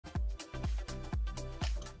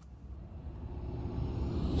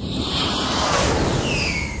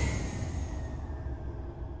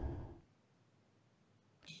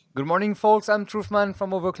Good morning, folks. I'm Truthman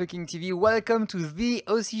from OverClocking-TV. Welcome to the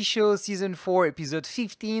OC Show Season 4, Episode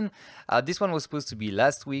 15. This one was supposed to be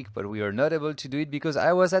last week, but we are not able to do it because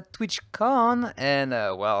I was at TwitchCon, and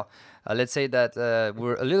let's say that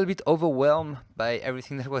we're a little bit overwhelmed by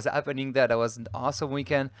everything that was happening there. That was an awesome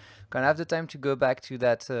weekend. Gonna have the time to go back to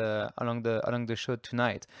that along the show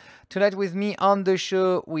tonight. Tonight with me on the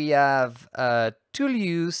show we have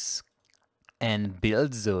Tullius and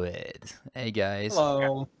BuildZoid. Hey guys.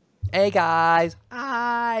 Hello. Hey guys,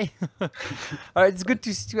 hi! Alright, it's good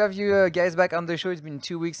to have you guys back on the show. It's been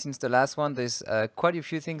 2 weeks since the last one. There's quite a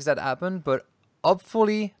few things that happened, but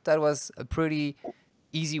hopefully that was a pretty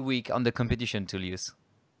easy week on the competition, Tullius.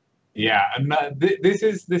 Yeah, and this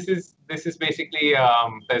is basically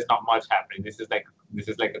there's not much happening. This is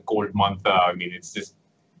like a cold month. I mean, it's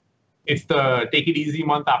the take it easy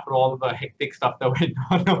month after all the hectic stuff that went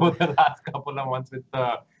on over the last couple of months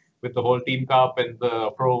with the whole Team Cup and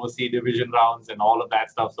the Pro OC division rounds and all of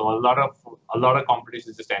that stuff. So a lot of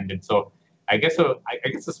competitions just ended. So I guess a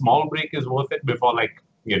small break is worth it before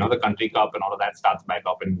the Country Cup and all of that starts back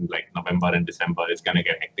up in like November and December. It's gonna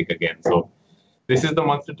get hectic again. So this is the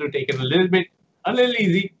month to take it a little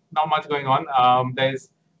easy. Not much going on.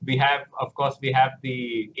 We have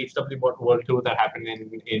the HW World Tour that happened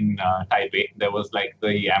in Taipei. There was like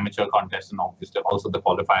the amateur contest and also the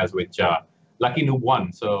qualifiers, which Lucky Noob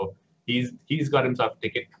won. So he's got himself a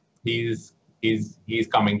ticket. He's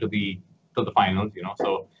coming to the finals.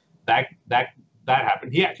 So that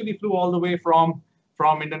happened. He actually flew all the way from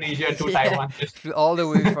Indonesia to Taiwan. Flew all the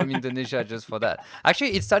way from Indonesia just for that.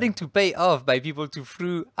 Actually, it's starting to pay off by people to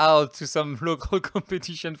flew out to some local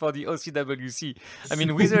competition for the OCWC. I mean,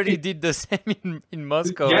 Wizardy did the same in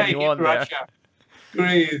Moscow. Yeah, he won Russia.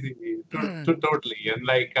 Crazy, totally. And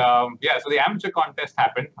so the amateur contest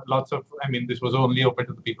happened. This was only open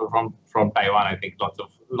to the people from Taiwan. I think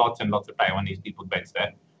lots and lots of Taiwanese people bets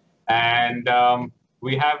there. And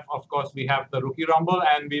we have the Rookie Rumble,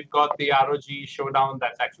 and we've got the ROG Showdown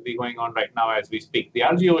that's actually going on right now as we speak. The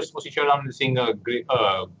ROG OC Showdown is seeing a great,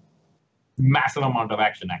 massive amount of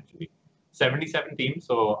action actually. 77 teams,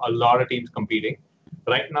 so a lot of teams competing.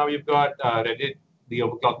 Right now we've got Reddit, the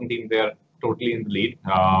Overclocking team. They're totally in the lead.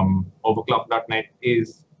 Overclock.net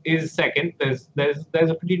is second. There's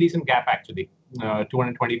a pretty decent gap actually.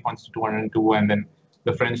 220 points to 202, and then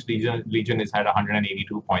the French Legion is at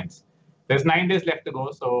 182 points. There's 9 days left to go,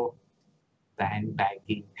 so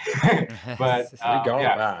sandbagging. But we go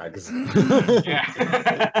bags. Yeah.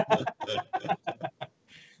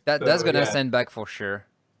 That's gonna send back for sure.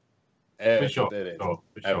 For sure.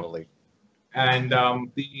 Heavily. And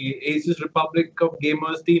the Aces Republic of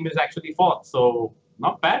Gamers team is actually fourth, so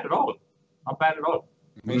not bad at all. Not bad at all.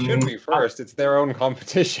 They should be first. It's their own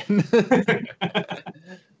competition.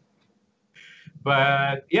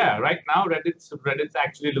 But yeah, right now Reddit's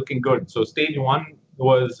actually looking good. So stage one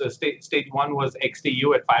was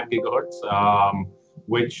XTU at 5 gigahertz,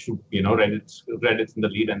 which Reddit's in the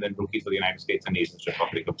lead, and then Rookies of the United States and Aces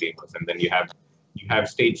Republic of Gamers, and then you have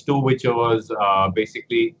stage 2, which was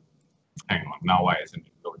basically. Hang on, now why isn't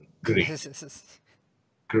it loading?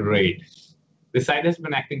 Great. This site has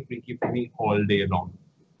been acting freaky for me all day long.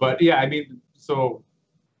 But yeah, it's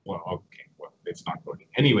not loading.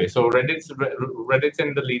 Anyway, so Reddit's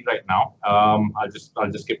in the lead right now. I'll just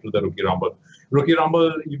skip to the Rookie Rumble. Rookie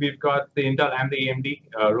Rumble, we've got the Intel and the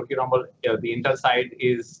AMD. Rookie Rumble, the Intel side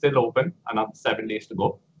is still open, another 7 days to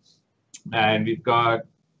go. And we've got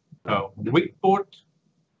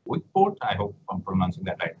Wickport, I hope I'm pronouncing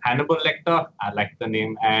that right. Hannibal Lecter, I like the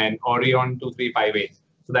name, and Orion 2358.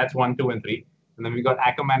 So that's 1, 2, and 3. And then we got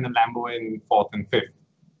Ackerman and Lambo in 4th and 5th.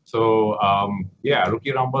 So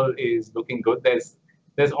Rookie Rumble is looking good. There's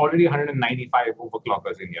already 195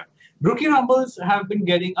 overclockers in here. Rookie Rumbles have been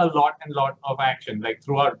getting a lot of action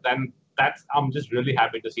throughout, and I'm just really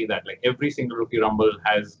happy to see that. Every single Rookie Rumble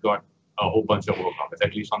has got a whole bunch of overclockers,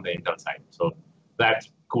 at least on the Intel side. So that's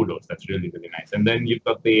kudos. That's really, really nice. And then you've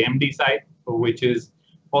got the AMD side, which is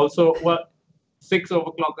also 6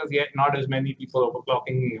 overclockers, yet not as many people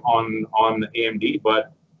overclocking on AMD,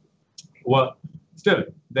 but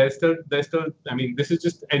there's still. I mean, this is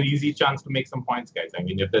just an easy chance to make some points, guys. I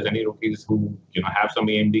mean, if there's any rookies who have some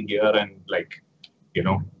AMD gear and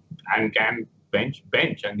and can bench.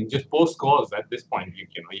 I mean, just post scores at this point.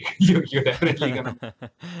 You're definitely gonna.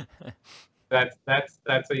 That's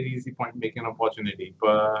an easy point making opportunity.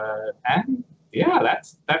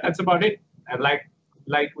 That's about it. And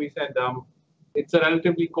like we said, it's a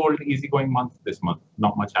relatively cold, easygoing month this month.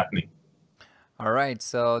 Not much happening. All right,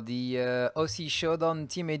 so the OC Showdown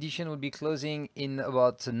Team Edition will be closing in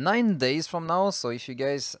about 9 days from now. So if you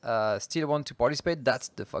guys still want to participate, that's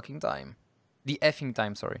the fucking time. The effing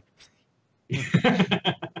time, sorry.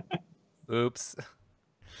 Oops.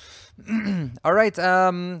 All right,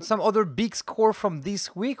 some other big score from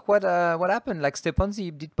this week. What happened? Like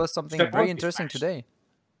Stepanzi did post something very Stepanzi interesting smashed. today.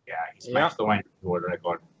 Yeah, he smashed the world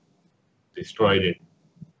record. Destroyed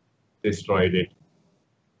it.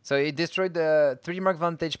 So it destroyed the 3D Mark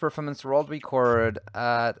Vantage performance world record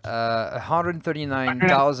at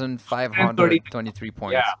 139,523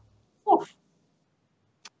 points. Yeah. Oof.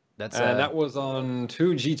 That's And that was on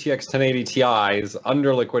two GTX 1080 Ti's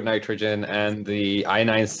under liquid nitrogen and the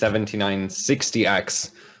i9-7960X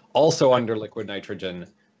also under liquid nitrogen.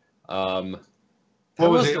 That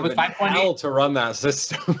was it? have It was been 5.8? hell to run that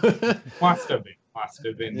system. Must have been.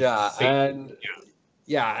 Yeah, sick. and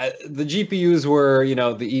the GPUs were, the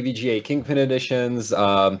EVGA Kingpin editions.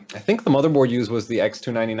 I think the motherboard used was the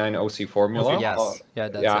X299 OC formula. yes,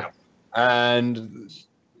 that's yeah, it. and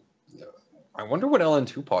I wonder what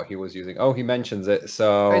LN2 pot he was using. Oh, he mentions it.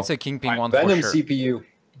 So It's a Kingpin one Venom for sure. CPU.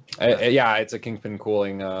 Yeah, it's a Kingpin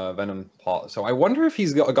cooling Venom pot. So I wonder if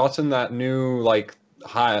he's gotten that new the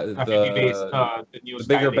new bigger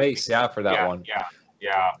styling. base, for that one.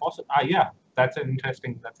 Yeah. Also, that's an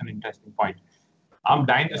interesting point. I'm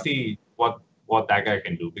dying to see what that guy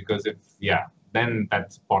can do, because then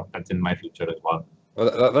that's in my future as well.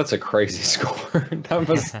 Well, that's a crazy score.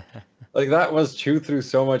 That was chewed through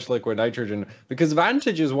so much liquid nitrogen, because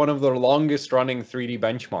Vantage is one of the longest running 3D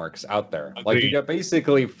benchmarks out there. Agreed. Like, you get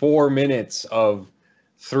basically 4 minutes of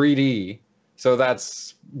 3D, so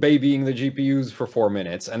that's babying the GPUs for 4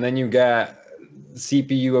 minutes, and then you get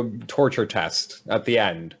CPU torture test at the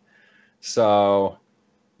end. So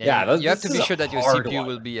Yeah, you have to this be is a sure that your hard CPU one.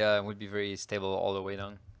 will be very stable all the way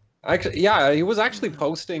down. Actually, yeah, he was actually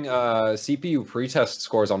posting CPU pretest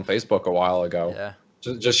scores on Facebook a while ago. Yeah.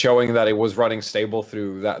 Just showing that it was running stable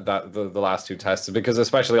through the last two tests, because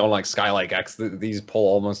especially on like Skylake X, these pull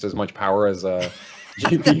almost as much power as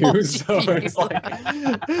GPUs. So it's like,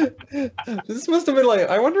 this must have been like,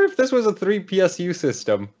 I wonder if this was a 3 PSU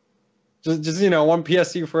system. Just one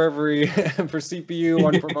PSU for every for CPU,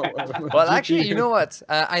 one for Well, GPU. actually, you know what?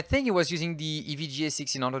 I think he was using the EVGA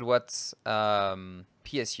 1600 watts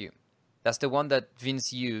PSU. That's the one that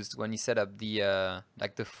Vince used when he set up the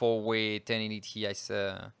the 4-way 1080 Ti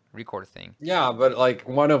record thing. Yeah, but like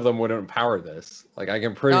one of them wouldn't power this. Like, I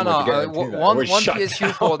can pretty much guarantee that. One It was shut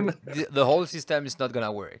PSU for down. the whole system is not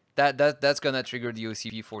gonna work. That's gonna trigger the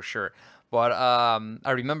OCP for sure. But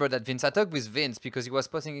I remember that Vince, I talked with Vince because he was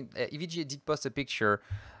posting. EVGA did post a picture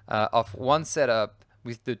of one setup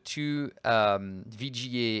with the 2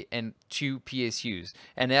 VGA and 2 PSUs,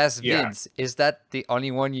 and asked Vince, "Is that the only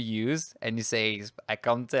one you use?" And he says, "I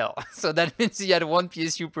can't tell." So that means he had 1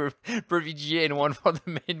 PSU per VGA and 1 for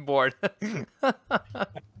the main board.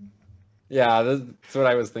 Yeah, that's what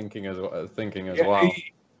I was thinking as well.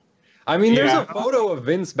 I mean, there's a photo of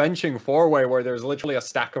Vince benching 4-way where there's literally a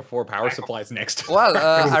stack of 4 power supplies next to him. Well,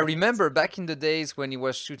 I remember back in the days when he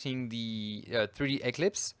was shooting the 3D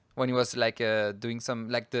Eclipse, when he was doing some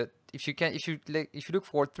if you look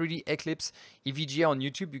for 3D Eclipse EVGA on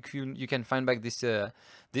YouTube, you can find back this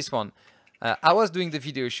one. I was doing the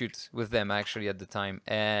video shoot with them actually at the time,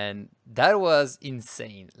 and that was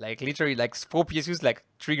insane. Like, literally, 4 PSUs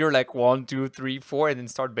trigger 1, 2, 3, 4, and then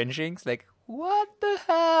start benching. It's like, what the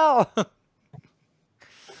hell?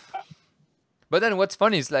 But then what's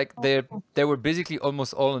funny is they were basically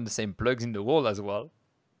almost all on the same plugs in the wall as well.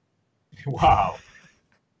 Wow.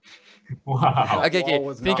 Okay,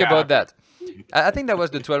 think about that. I think that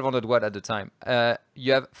was the 1200 watt at the time.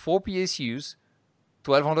 You have 4 PSUs,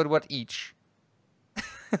 1200 watt each.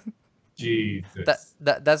 Jesus.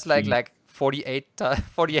 That's like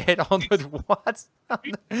 4,800 watts.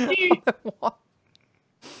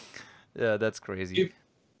 Yeah, that's crazy.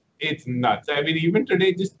 It's nuts. I mean, even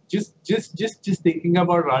today, just thinking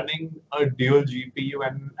about running a dual GPU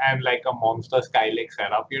and like a monster Skylake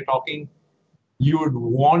setup, you're talking, you would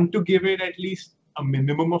want to give it at least a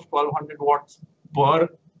minimum of 1200 watts per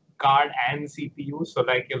card and CPU. So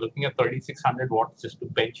like you're looking at 3600 watts just to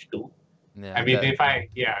bench 2. Yeah, I mean,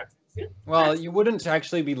 Well, you wouldn't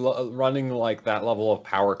actually be running like that level of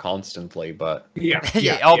power constantly, but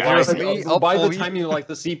obviously. By the time you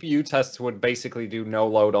the CPU tests would basically do no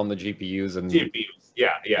load on the GPUs and GPUs.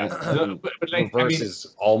 But reverse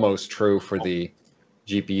is almost true for the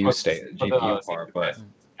GPU part, but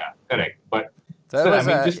correct. But So I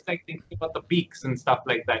mean, just like thinking about the peaks and stuff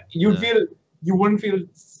like that, you wouldn't feel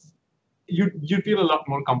you feel a lot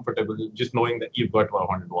more comfortable just knowing that you've got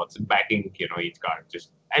 1200 watts and backing, each card. Just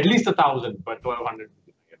at least 1000, but 1200.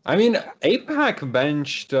 I mean, APAC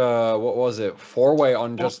benched, what was it, 4-way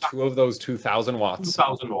on just 2 of those 2000 watts.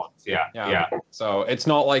 2000 watts, yeah. So it's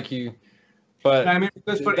not like you, but I mean,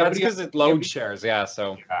 because that's because it load shares, yeah.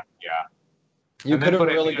 So yeah. You And then couldn't for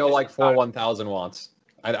really every go like additional 1000 watts.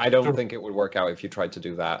 I don't think it would work out if you tried to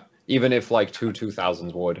do that, even if like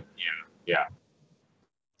 2000s would. Yeah.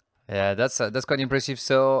 Yeah, that's quite impressive.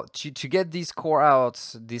 So to get this core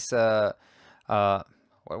out, this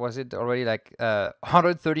what was it already, like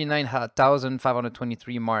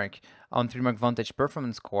 139,523 mark on 3-mark Vantage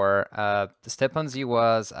performance core. Stepanzi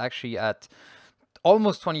was actually at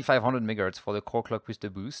almost 2500 megahertz for the core clock with the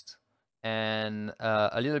boost, and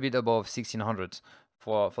a little bit above 1600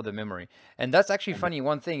 for the memory. And that's actually funny.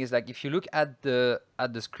 One thing is, like, if you look at the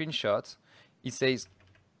screenshot, it says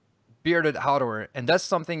bearded hardware, and that's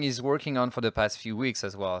something he's working on for the past few weeks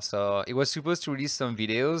as well. So he was supposed to release some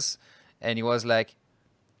videos, and he was like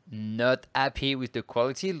not happy with the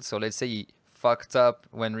quality. So let's say he fucked up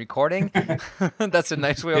when recording. That's a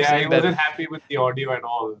nice way of saying that. Yeah, he wasn't happy with the audio and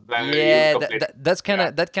all. Yeah, that's kind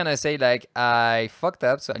of say like, I fucked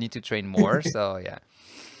up, so I need to train more. So yeah.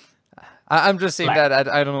 I'm just saying that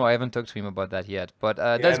I don't know. I haven't talked to him about that yet, but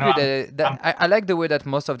that's good. I like the way that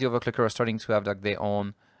most of the overclockers are starting to have like their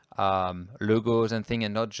own logos and thing,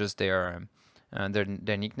 and not just their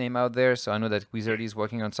nickname out there. So I know that Wizard is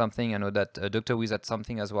working on something. I know that Dr. Wiz had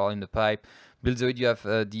something as well in the pipe. Buildzoid, you have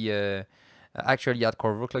the actually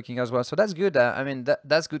hardcore overclocking as well. So that's good. I mean,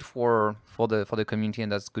 that's good for the community,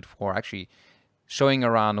 and that's good for actually showing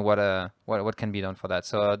around what can be done for that.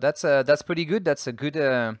 So that's pretty good. That's a good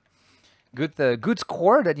good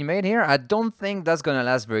score that he made here. I don't think that's gonna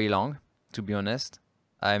last very long, to be honest.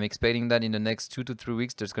 I'm expecting that in the next 2 to 3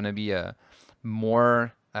 weeks there's gonna be a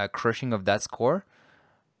more crushing of that score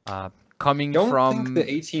coming from. I don't think the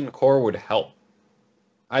 18 core would help.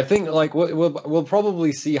 I think like we'll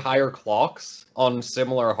probably see higher clocks on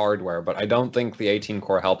similar hardware, but I don't think the 18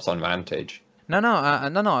 core helps on Vantage. No.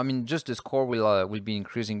 I mean, just the score will be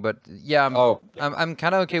increasing, but yeah, I'm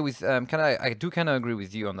kind of okay with. I do kind of agree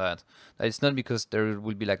with you on that. It's not because there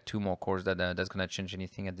will be like 2 more cores that's gonna change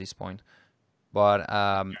anything at this point. But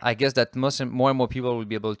I guess that more and more people will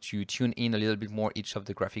be able to tune in a little bit more each of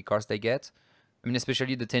the graphic cards they get. I mean,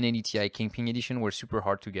 especially the 1080 Ti Kingpin edition were super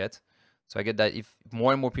hard to get. So I get that if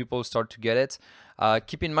more and more people start to get it,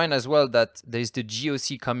 keep in mind as well that there is the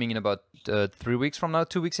GOC coming in about 3 weeks from now,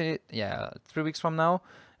 2 weeks, 3 weeks from now,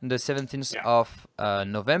 on the 17th of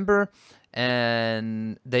November.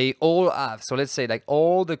 And they all have, so let's say like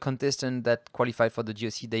all the contestants that qualified for the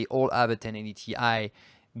GOC, they all have a 1080 Ti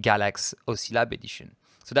Galax OC Lab edition.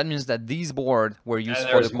 So that means that these boards were used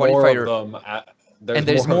for the qualifier. And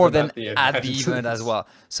there's more of them at the event as well.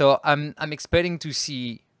 So I'm expecting to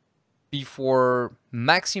see before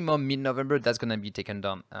maximum mid-November that's gonna be taken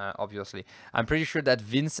down. Obviously, I'm pretty sure that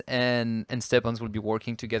Vince and Stepans will be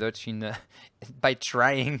working together to by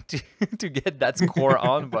trying to get that score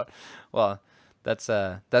on. But well, that's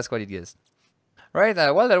what it is. Right,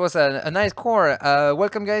 well, that was a nice core.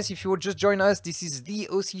 Welcome, guys. If you would just join us, this is the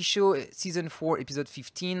OC Show, Season 4, Episode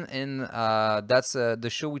 15, and that's the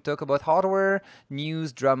show we talk about hardware,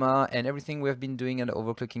 news, drama, and everything we have been doing at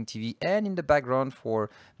OverClocking-TV and in the background for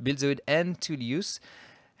Buildzoid and Tullius.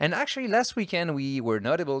 And actually, last weekend, we were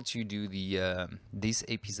not able to do this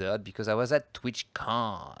episode because I was at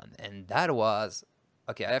TwitchCon, and that was...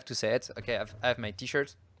 Okay, I have to say it. Okay, I have my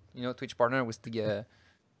t-shirt, Twitch partner with the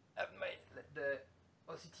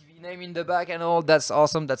OCTV name in the back and all. That's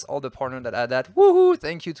awesome. That's all the partner that had that. Woohoo!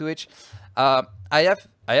 Thank you, Twitch. I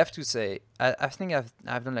have to say, I think I've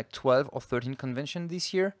done like 12 or 13 conventions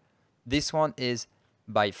this year. This one is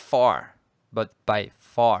by far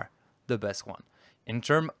the best one in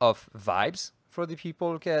terms of vibes for the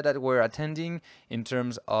people that were attending, in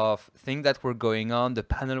terms of things that were going on. The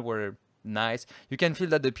panel were nice. You can feel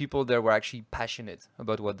that the people there were actually passionate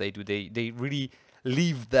about what they do. They really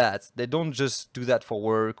live that. They don't just do that for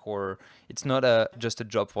work, or it's not just a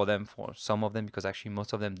job for them, for some of them, because actually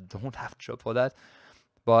most of them don't have a job for that.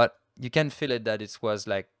 But you can feel it that it was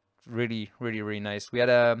like really nice. We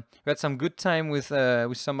had some good time with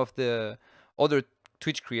some of the other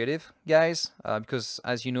Twitch creative guys, because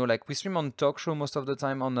as you know, like we stream on talk show most of the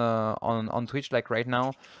time on Twitch, like right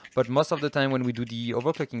now, but most of the time when we do the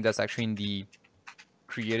overclocking, that's actually in the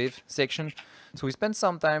creative section. So we spent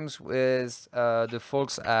some time with the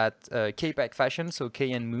folks at K-Pack Fashion, so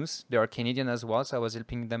Kay and Moose. They are Canadian as well, so I was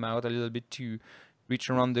helping them out a little bit to reach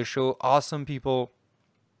around the show. Awesome people,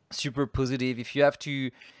 super positive. If you have to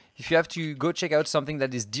if you have to go check out something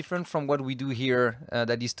that is different from what we do here,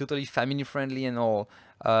 that is totally family friendly and all,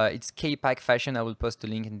 it's K-Pack Fashion. I will post the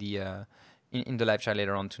link in the in the live chat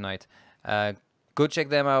later on tonight. Go check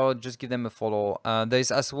them out. Just give them a follow.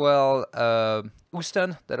 There's as well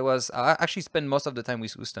Ustan. That was I actually spent most of the time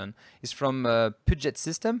with Ustan. He's from Puget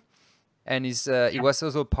System, and he was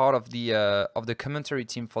also part of the commentary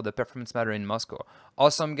team for the Performance Matter in Moscow.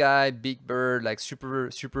 Awesome guy, big bird, like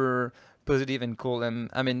super positive and cool.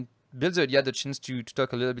 And I mean, Bilzo, you had the chance to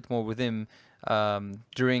talk a little bit more with him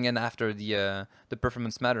during and after the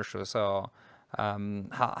Performance Matter show. So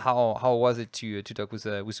how was it to talk with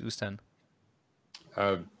Ustan?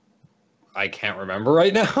 I can't remember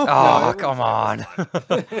right now. Oh, come on.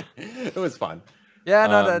 It was fun. Yeah,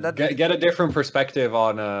 no, get a different perspective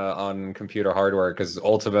on computer hardware, because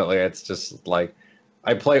ultimately it's just like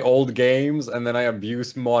I play old games and then I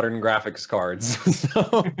abuse modern graphics cards.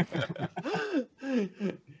 So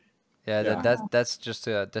that's just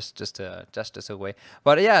a way.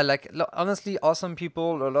 But yeah, like honestly, awesome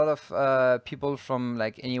people. A lot of people from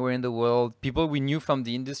like anywhere in the world. People we knew from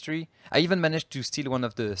the industry. I even managed to steal one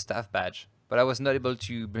of the staff badge, but I was not able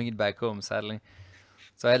to bring it back home, sadly.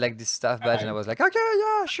 So I had like this staff badge, and I was like, okay,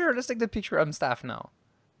 yeah, sure, let's take the picture. I'm staff now.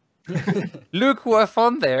 Luke, who I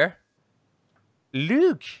found there.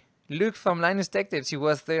 Luke from Linus Tech Tips, he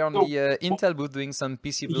was there on the Intel booth doing some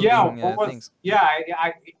PC building things. Yeah,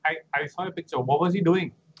 I saw a picture. What was he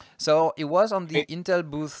doing? So he was on the Intel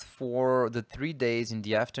booth for the 3 days in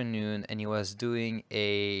the afternoon, and he was doing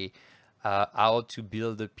a how to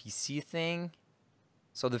build a PC thing.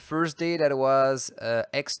 So the first day that was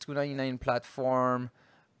X299 platform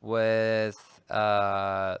with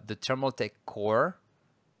the Thermaltake core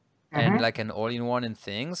and like an all-in-one and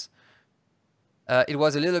things. It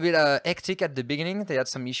was a little bit hectic at the beginning. They had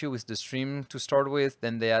some issue with the stream to start with.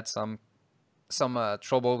 Then they had some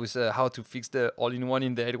trouble with how to fix the all-in-one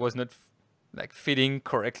in there. It was not like fitting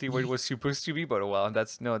correctly where it was supposed to be. But well,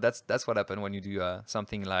 that's what happened when you do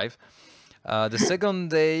something live. The second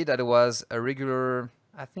day that was a regular,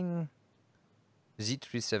 I think,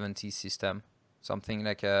 Z370 system, something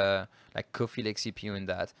like a Coffee Lake CPU in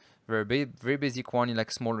that. Very basic one in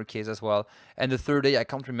like smaller case as well. And the third day I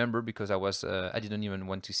can't remember because I didn't even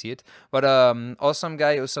want to see it. But awesome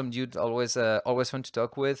guy, awesome dude, always fun to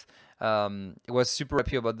talk with. It was super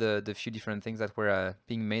happy about the few different things that were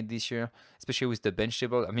being made this year, especially with the bench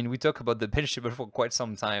table. I mean, we talked about the bench table for quite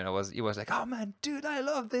some time. He was like, oh man, dude, I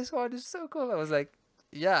love this one. It's so cool. I was like,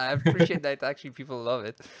 yeah, I appreciate that actually people love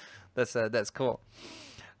it. That's cool.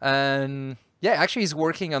 And yeah, actually, he's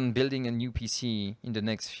working on building a new PC in the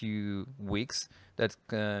next few weeks. That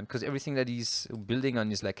because everything that he's building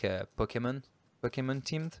on is like a Pokemon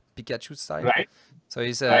themed Pikachu style. Right. So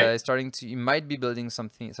he's starting to. He might be building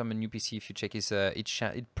some new PC if you check his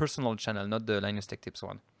personal channel, not the Linus Tech Tips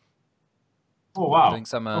one. Oh wow. Doing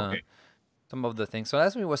some of the things. So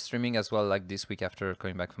that's what he was streaming as well, like this week after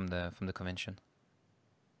coming back from the convention.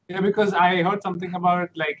 Yeah, because I heard something about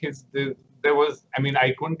like there was, I mean,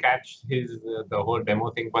 I couldn't catch the whole demo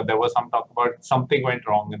thing, but there was some talk about something went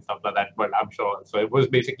wrong and stuff like that. But I'm sure. So it was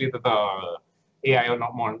basically that the AI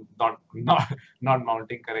not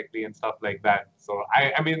mounting correctly and stuff like that. So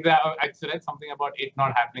I mean, I read something about it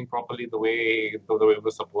not happening properly the way it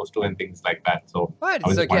was supposed to and things like that. So but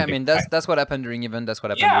it's okay. I mean, that's what happened during event. That's what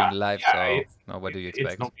happened during live. So what do you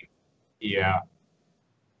expect? Yeah.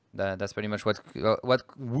 That's pretty much what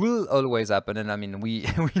will always happen, and I mean we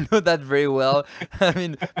know that very well. I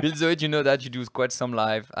mean, Bilzoid, you know that you do quite some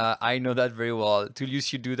live. I know that very well.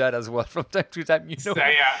 Tullius, you do that as well from time to time. You know.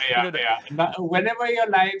 Yeah. Now, whenever your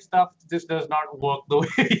live stuff just does not work the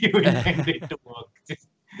way you intend it to work,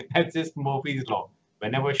 that's just Murphy's law.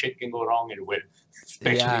 Whenever shit can go wrong, it will,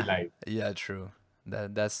 especially live. Yeah, true.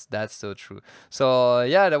 That's so true. So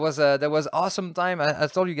yeah, that was awesome time. I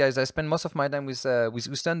told you guys I spent most of my time with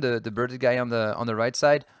Ustan, the birded guy on the right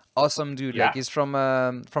side. Awesome dude. Yeah. Like he's from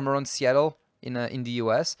around Seattle in the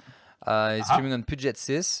US. He's streaming on Puget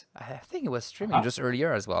Sys. I think he was streaming just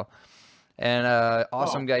earlier as well. And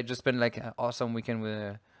awesome guy. Just spent like an awesome weekend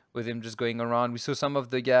with him, just going around. We saw some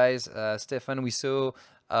of the guys. Stefan. We saw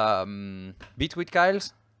Bitwit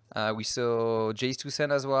Kyles. We saw Jace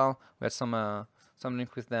Toussaint as well. We had some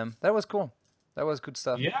link with them. That was cool. That was good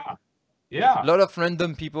stuff. Yeah. A lot of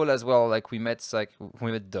random people as well. Like we met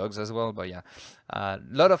dogs as well. But yeah, a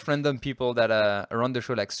lot of random people that around the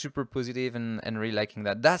show, like super positive and really liking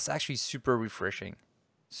that. That's actually super refreshing.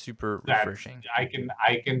 Refreshing. I can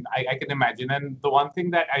imagine. And the one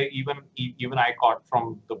thing that I even I caught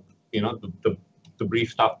from the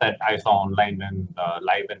brief stuff that I saw online and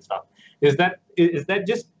live and stuff is that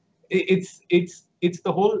just it's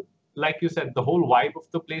the whole like you said, the whole vibe of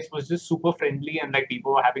the place was just super friendly and like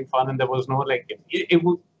people were having fun and there was no like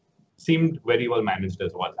seemed very well managed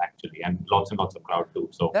as well actually, and lots of crowd too.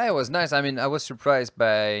 So Yeah, it was nice. I mean, I was surprised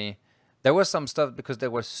by there was some stuff because there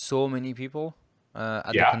were so many people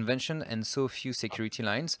at the convention and so few security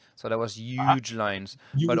lines. So there was huge lines.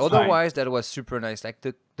 But otherwise, that was super nice. Like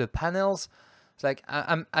the panels, it's like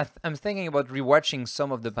I'm thinking about rewatching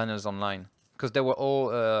some of the panels online because they were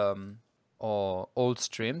all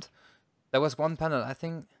streamed. There was one panel, I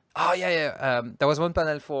think. Oh yeah. There was one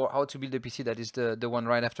panel for how to build a PC. That is the one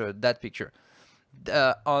right after that picture.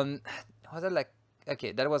 On was that like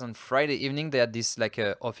okay? That was on Friday evening. They had this like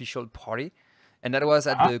official party, and that was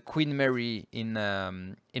at the Queen Mary in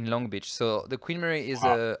Long Beach. So the Queen Mary is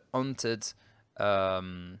a haunted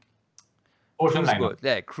ocean cruise boat.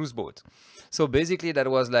 Yeah, cruise boat. So basically, that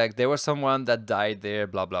was like there was someone that died there,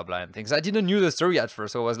 blah blah blah, and things. I didn't knew the story at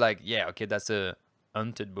first, so I was like, yeah, okay, that's a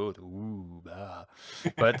haunted boat. Ooh, bah.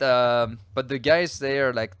 But the guys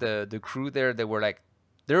there, like the crew there, they were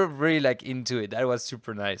really like into it. That was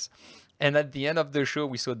super nice. And at the end of the show,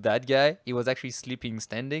 we saw that guy. He was actually sleeping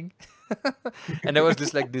standing, and there was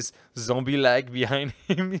just like this zombie lag behind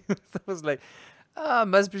him. I was like,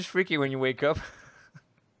 must be freaky when you wake up.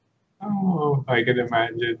 Oh, I can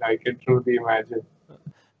imagine. I can truly imagine.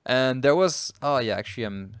 And there was actually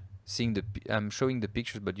I'm showing the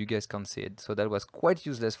pictures, but you guys can't see it. So that was quite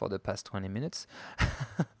useless for the past 20 minutes.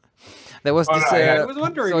 There was this. I was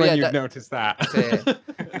wondering when you noticed that.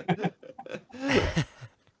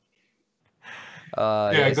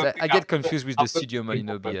 Yes, I get confused with the Studio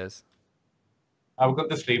Molino BS. I've got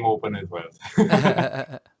the stream open as well.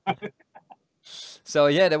 So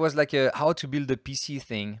yeah, there was like a how to build a PC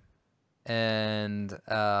thing. And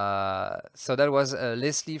so that was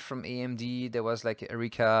Leslie from AMD. There was like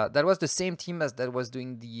Erika. That was the same team as that was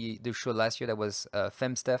doing the show last year. That was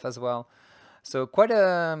FemSteph as well. So quite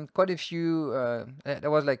a few.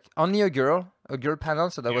 There was like only a girl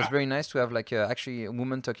panel. So that was very nice to have like actually a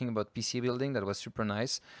woman talking about PC building. That was super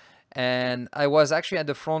nice. And I was actually at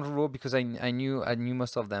the front row because I knew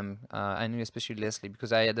most of them. I knew especially Leslie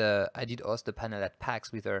because I did host the panel at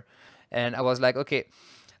PAX with her, and I was like, okay.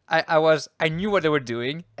 I knew what they were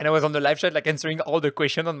doing, and I was on the live chat like answering all the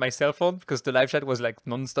questions on my cell phone because the live chat was like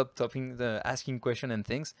non-stop asking questions and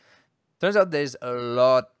things. Turns out there's a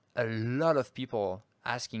lot of people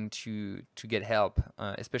asking to get help,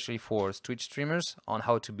 especially for Twitch streamers on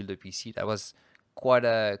how to build a PC. That was quite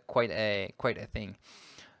a thing.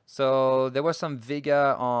 So there was some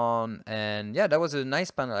Vega on, and yeah, that was a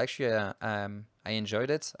nice panel. Actually, I enjoyed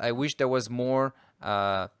it. I wish there was more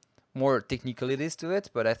technicalities to it,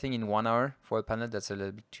 but I think in 1 hour for a panel that's a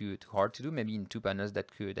little bit too hard to do. Maybe in 2 panels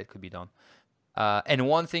that could be done. And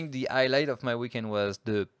one thing, the highlight of my weekend was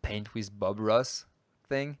the Paint with Bob Ross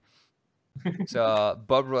thing. So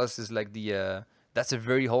Bob Ross is like that's a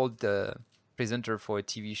very old presenter for a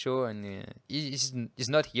TV show, and he's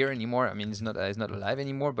not here anymore. I mean, he's not alive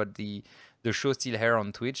anymore, but the show's still here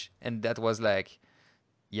on Twitch, and that was like,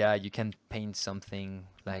 yeah, you can paint something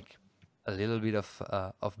like a little bit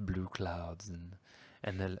of blue clouds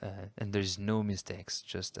and there's no mistakes,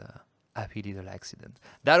 just a happy little accident.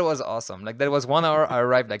 That was awesome. Like that was 1 hour. I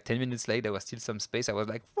arrived like 10 minutes late. There was still some space. I was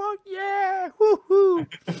like, fuck yeah, woohoo!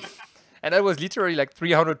 And that was literally like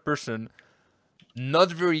 300 person,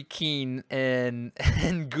 not very keen and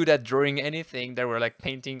good at drawing anything. They were like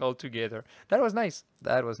painting all together. That was nice.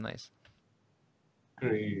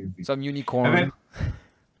 Crazy. Some unicorn.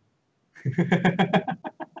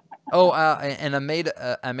 Oh, and I made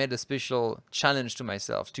a special challenge to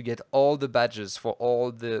myself to get all the badges for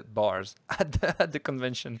all the bars at the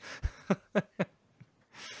convention.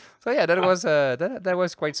 So yeah, that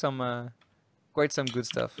was quite some good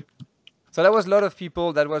stuff. So that was a lot of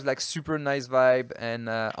people. That was like super nice vibe, and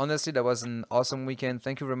honestly, that was an awesome weekend.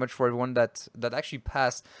 Thank you very much for everyone that actually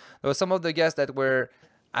passed. There were some of the guests that were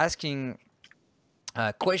asking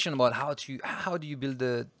question about how do you build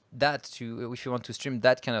if you want to stream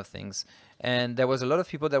that kind of things, and there was a lot of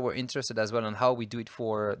people that were interested as well on how we do it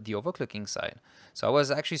for the overclocking side. So I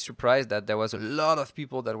was actually surprised that there was a lot of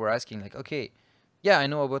people that were asking like, okay, yeah, I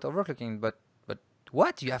know about overclocking, but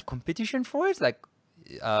what, you have competition for it? Like,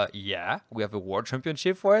 yeah, we have a world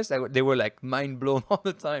championship for us. They were like mind blown all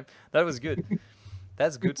the time. That was good.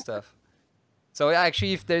 That's good stuff. So yeah,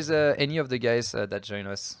 actually, if there's any of the guys that join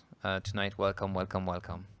us tonight, welcome.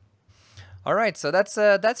 All right, so that's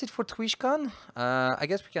it for TwitchCon. I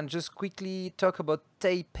guess we can just quickly talk about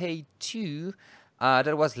Taipei II.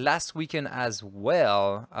 That was last weekend as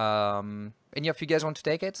well. Any of you guys want to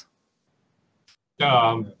take it?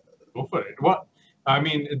 Go for it. What? I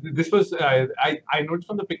mean, this was I noticed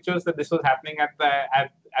from the pictures that this was happening at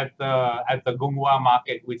the Gunghua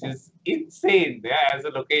market, which is insane, yeah, as a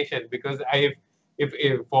location. Because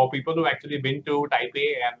if for people who actually been to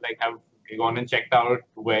Taipei and like have gone and checked out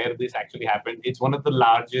where this actually happened, it's one of the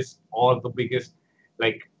largest or the biggest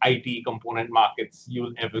like IT component markets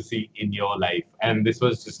you'll ever see in your life. And this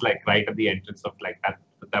was just like right at the entrance of like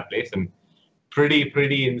that place, and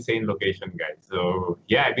pretty insane location, guys. So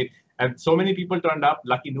yeah, I mean, and so many people turned up.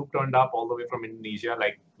 Lucky Noob turned up all the way from Indonesia,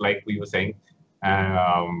 like we were saying.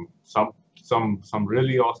 Some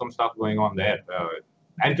really awesome stuff going on there,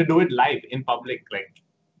 and to do it live in public, like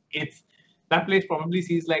it's that place probably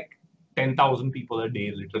sees like 10,000 people a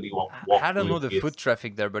day literally walk I don't know the foot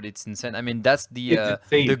traffic there, but it's insane. I mean, that's the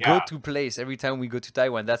insane, go-to place every time we go to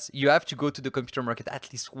Taiwan. That's you have to go to the computer market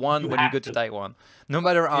at least when you go to Taiwan. No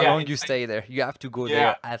matter how long you stay there, you have to go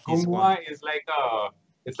there at least once. Gunghua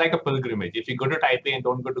is like a pilgrimage. If you go to Taipei and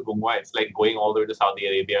don't go to Gunghua, it's like going all the way to Saudi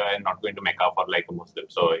Arabia and not going to Mecca for like a Muslim.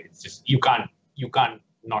 So it's just you can't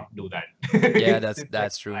not do that. Yeah,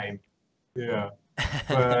 that's true. Yeah.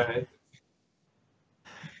 But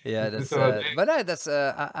yeah, that's so but that's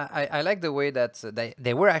I like the way that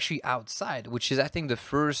they were actually outside, which is I think the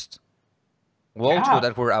first world tour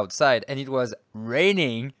that were outside, and it was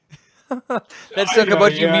raining. Let's talk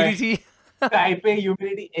about humidity. Taipei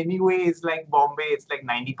humidity anyway is like Bombay. It's like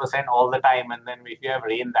 90% all the time, and then if you have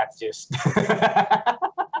rain, that's just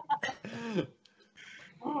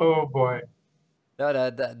oh boy. No,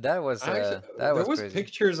 that was Actually, that was crazy.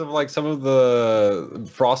 Pictures of like some of the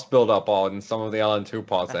frost buildup on some of the LN2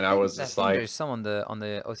 pods, and I was just like, there's some on the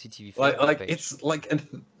OCTV like page. It's like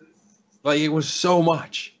it was so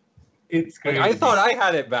much. It's crazy. Like, I thought I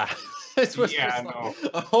had it bad. This was just like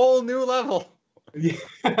a whole new level. Yeah.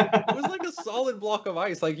 It was like a solid block of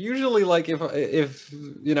ice. Like usually, like if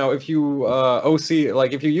you OC,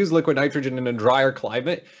 like if you use liquid nitrogen in a drier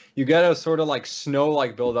climate, you get a sort of like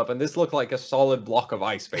snow-like buildup, and this looked like a solid block of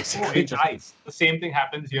ice, basically. It's ice. The same thing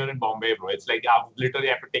happens here in Bombay, bro. It's like I literally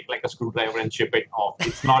have to take like a screwdriver and chip it off.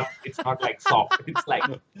 It's not like soft. It's like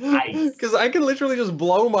ice. Because I can literally just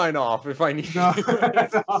blow mine off if I need No,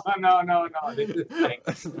 to. no. This is like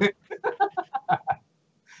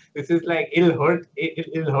this is like it'll hurt.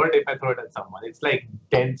 It'll hurt if I throw it at someone. It's like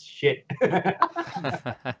dense shit.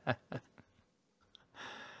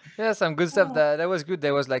 Yeah, some good stuff. That was good.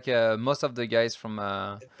 There was like most of the guys from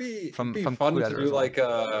It'd from be fun Kuala to as do well. like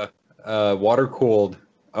a water cooled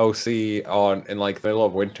OC in like the middle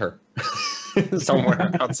of winter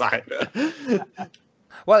somewhere outside.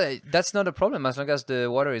 Well, that's not a problem as long as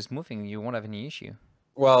the water is moving. You won't have any issue.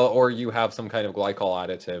 Well, or you have some kind of glycol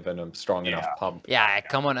additive and a strong enough pump. Yeah,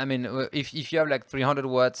 come on. I mean, if you have like 300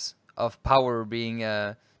 watts of power being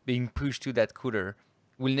pushed to that cooler,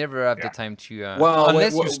 we'll never have the time to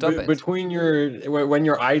unless you stop it. Between when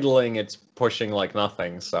you're idling, it's pushing like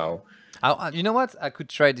nothing. So you know what? I could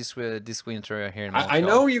try this winter here in Montreal. I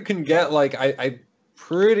know you can get like I'm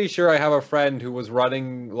pretty sure I have a friend who was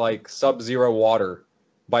running like sub-zero water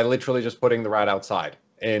by literally just putting the rat outside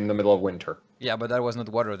in the middle of winter. Yeah, but that was not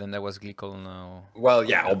water. Then that was glycol. No. Well,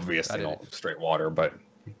 yeah, obviously not straight water, but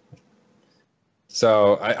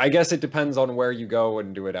so I guess it depends on where you go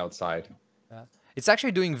and do it outside. It's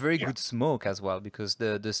actually doing very good smoke as well because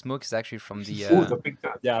the smoke is actually from the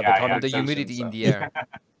the humidity in the air.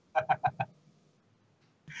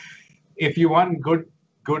 If you want good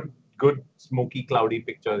smoky cloudy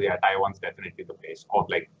pictures, Taiwan's definitely the place. Or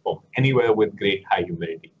like anywhere with great high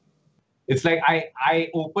humidity. It's like I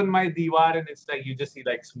open my diwar and it's like you just see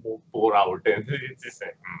like smoke pour out, and it's just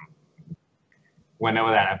like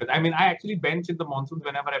whenever that happens. I mean, I actually bench in the monsoons.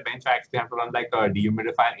 Whenever I bench, I actually have to run like a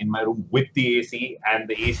dehumidifier in my room with the AC, and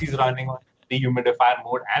the AC is running on dehumidifier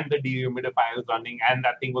mode, and the dehumidifier is running, and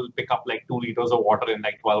that thing will pick up like 2 liters of water in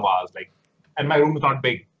like 12 hours. Like, and my room is not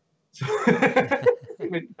big. So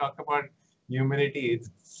when you talk about humidity, it's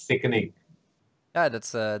sickening. Yeah,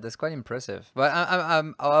 that's quite impressive. But I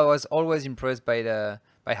was always impressed by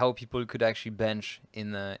how people could actually bench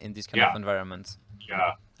in this kind of environment.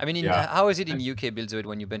 Yeah. I mean, how is it in UK Build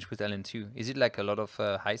when you bench with LN2? Is it like a lot of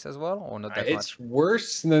heights as well, or not that much? It's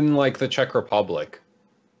worse than like the Czech Republic.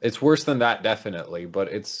 It's worse than that, definitely, but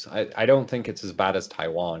I don't think it's as bad as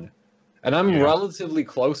Taiwan. And I'm relatively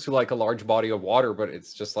close to like a large body of water, but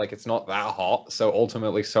it's just like it's not that hot, so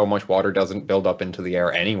ultimately so much water doesn't build up into the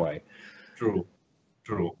air anyway. True.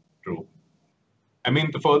 I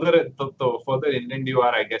mean, the further inland you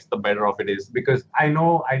are, I guess, the better off it is, because I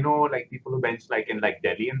know like people who bench like in like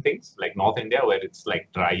Delhi and things like North India where it's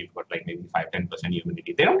like dry, you've got like maybe 5-10%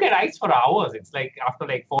 humidity. They don't get ice for hours. It's like after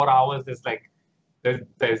like 4 hours, there's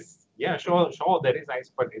yeah, sure, there is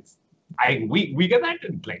ice, but we get that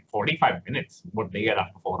in like 45 minutes. What they get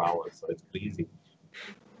after 4 hours, so it's crazy.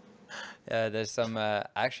 Yeah, there's some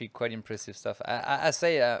actually quite impressive stuff. I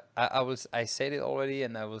said it already,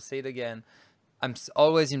 and I will say it again. I'm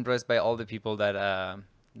always impressed by all the people that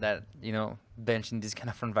bench in this kind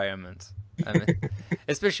of environment. I mean,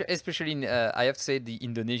 especially in, I have to say, the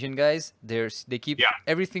Indonesian guys. They keep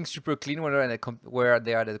everything super clean when they're where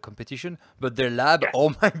they are at the competition. But their lab,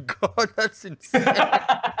 oh my god, that's insane.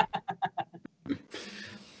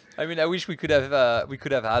 I mean, I wish we could have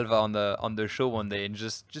Alva on the show one day and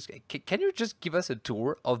just can you just give us a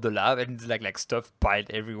tour of the lab, and it's like stuff piled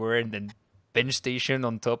everywhere, and then bench station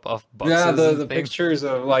on top of boxes. Yeah, the pictures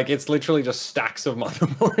of it's literally just stacks of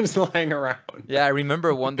motherboards lying around. Yeah, I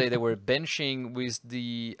remember one day they were benching with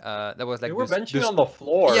the that was like they were benching on the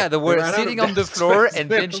floor. Yeah, they were sitting on the floor and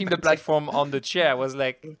benching the platform on the chair. I was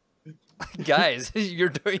like, guys, you're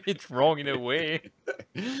doing it wrong in a way.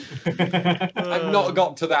 I've not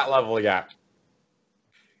got to that level yet.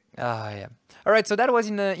 Yeah. All right, so that was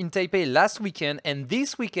in Taipei last weekend, and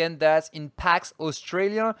this weekend that's in PAX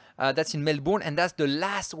Australia. That's in Melbourne, and that's the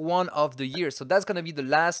last one of the year. So that's gonna be the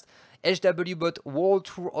last HWBot World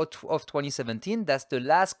Tour of 2017. That's the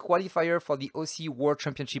last qualifier for the OC World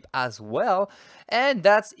Championship as well, and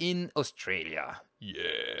that's in Australia.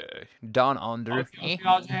 Yeah, down under.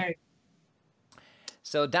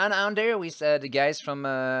 So down under with the guys from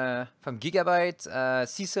Gigabyte,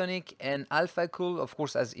 Seasonic, and AlphaCool, of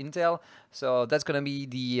course, as Intel. So that's gonna be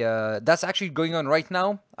that's actually going on right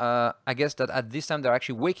now. I guess that at this time they're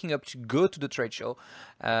actually waking up to go to the trade show.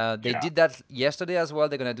 They did that yesterday as well.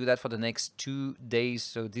 They're gonna do that for the next 2 days.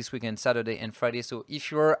 So this weekend, Saturday and Friday. So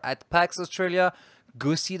if you're at PAX Australia,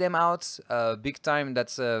 go see them out, big time.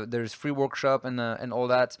 That's there's free workshop and all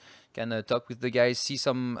that. Can talk with the guys, see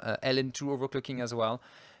some LN2 overclocking as well,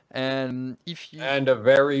 and and a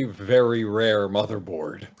very, very rare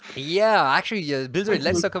motherboard. Yeah, actually, Builder,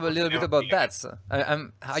 let's talk a little bit about that.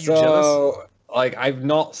 Are you jealous? I've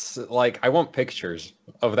not I want pictures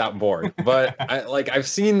of that board, but I've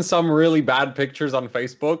seen some really bad pictures on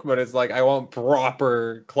Facebook, but it's I want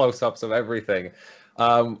proper close-ups of everything.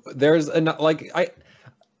 There's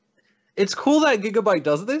it's cool that Gigabyte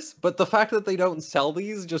does this, but the fact that they don't sell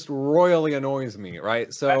these just royally annoys me,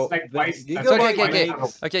 right? So okay,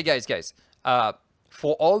 guys.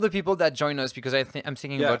 For all the people that join us, because I'm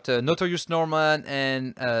thinking about Notorious Norman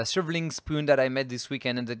and Servling Spoon that I met this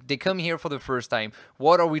weekend, and they come here for the first time.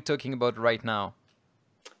 What are we talking about right now?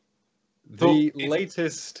 The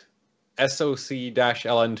latest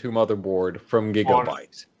SoC-LN2 motherboard from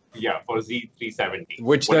Gigabyte. For Z370.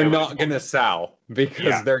 Which they're not going to sell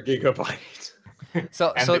because they're Gigabyte.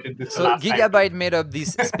 So Gigabyte made up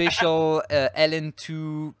this special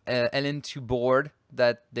LN2 board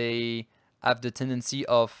that they have the tendency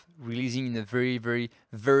of releasing in a very, very,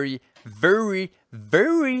 very, very,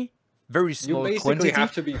 very, very small quantity. You basically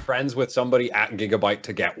have to be friends with somebody at Gigabyte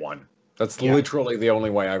to get one. That's literally the only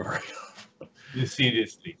way I've heard of.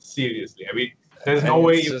 Seriously. I mean, there's no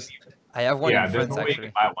way you... I have one in France, there's no way actually.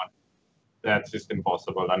 you can buy one. That's just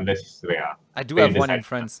impossible unless they are. I do have one in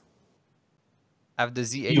France. I have the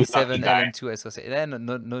Z87 LN2 SoC.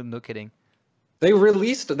 No kidding. They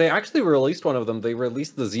actually released one of them. They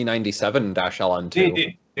released the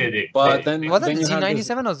Z97-LN2. They did. But then was that the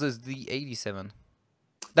Z97 or the Z87?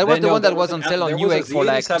 That was the one that was on sale on UX for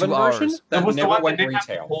like 2 hours. That never went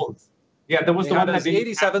retail. Yeah, there was the one that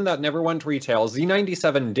Z87 that never went retail.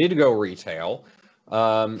 Z97 did go retail.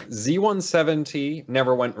 Z170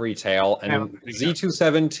 never went retail, and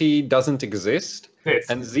Z270 doesn't exist,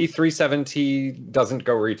 and Z370 doesn't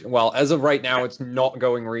go retail. Well, as of right now, it's not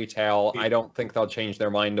going retail. I don't think they'll change their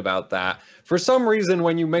mind about that. For some reason,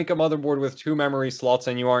 when you make a motherboard with 2 memory slots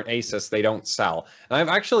and you aren't Asus, they don't sell. And I've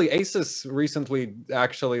actually, Asus recently,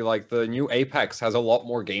 the new Apex has a lot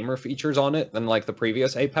more gamer features on it than the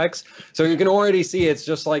previous Apex. So you can already see it's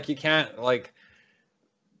just you can't,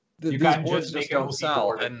 these boards just don't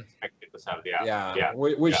sell, and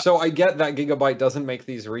so I get that Gigabyte doesn't make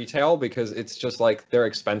these retail because it's just they're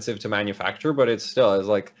expensive to manufacture, but it's still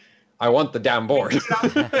I want the damn board.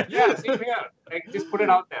 Same here. Just put it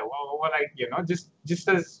out there. Well, just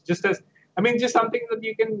as I mean, just something that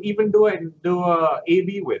you can even do a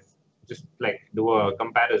A/B with, just do a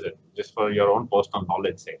comparison, just for your own personal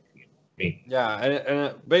knowledge sake. Yeah,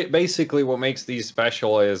 and basically what makes these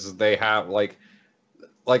special is they have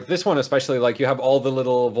like this one especially, like you have all the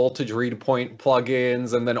little voltage read point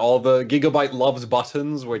plugins, and then all the Gigabyte loves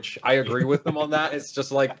buttons, which I agree with them on that. It's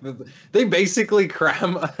just like they basically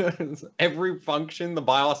cram every function the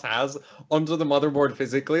BIOS has onto the motherboard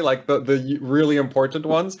physically, like the really important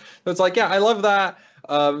ones. So it's like, yeah, I love that.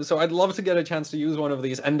 So I'd love to get a chance to use one of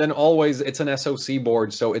these, and then always it's an SoC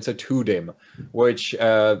board, so it's a 2-DIMM, which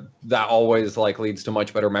that always like leads to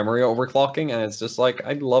much better memory overclocking, and it's just like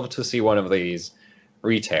I'd love to see one of these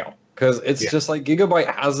retail, because it's just like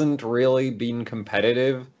Gigabyte hasn't really been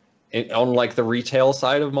competitive on like the retail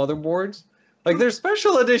side of motherboards. Like there's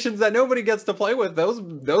special editions that nobody gets to play with.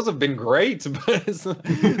 Those have been great,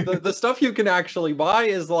 but the stuff you can actually buy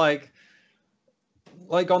is like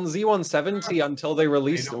on Z170 until they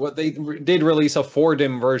released what they did release a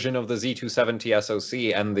 4-DIMM version of the Z270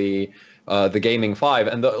 SoC and the Gaming 5,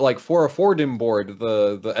 and like for a 4-DIMM board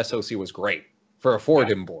the SoC was great for a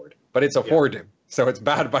 4-DIMM board, but it's a 4-DIMM. So it's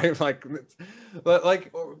bad by extreme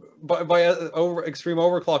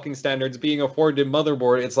overclocking standards. Being a 4-DIMM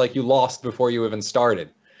motherboard, it's like you lost before you even started.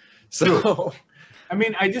 So, I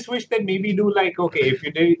mean, I just wish that maybe do like, okay,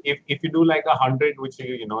 if you do like 100, which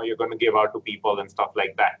you're going to give out to people and stuff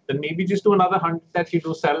like that, then maybe just do another 100 that you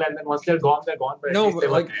do sell, and then once they're gone, they're gone. But no,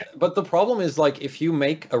 but the problem is like if you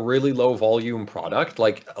make a really low volume product,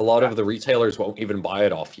 like a lot of the retailers won't even buy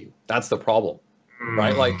it off you. That's the problem.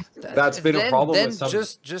 Right, like that's been a problem with some.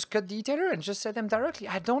 Just cut the retailer and just sell them directly.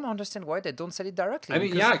 I don't understand why they don't sell it directly. I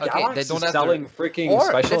mean, because, Galaxy they don't is selling freaking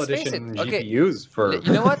special edition GPUs for.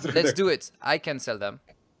 You know what? Let's do it. I can sell them.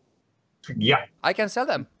 Yeah, I can sell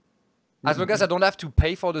them. As long as I don't have to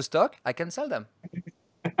pay for the stock, I can sell them.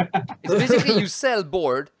 It's basically you sell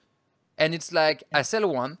board, and it's like I sell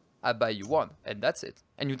one, I buy you one, and that's it.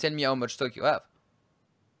 And you tell me how much stock you have.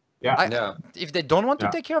 Yeah. If they don't want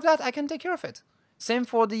to take care of that, I can take care of it. Same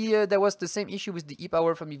for the, there was the same issue with the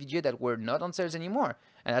e-power from EVGA that were not on sales anymore.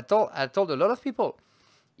 And I told a lot of people,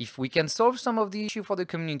 if we can solve some of the issue for the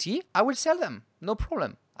community, I will sell them. No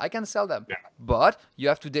problem. I can sell them. Yeah. But you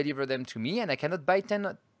have to deliver them to me, and I cannot buy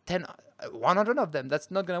 100 of them.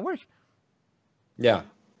 That's not going to work. Yeah.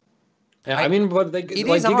 Yeah, I mean, but they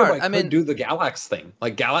like Gigabyte could do the Galax thing.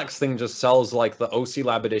 Like Galax thing just sells like the OC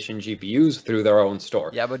Lab Edition GPUs through their own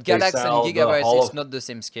store. Yeah, but Galax and Gigabyte is not the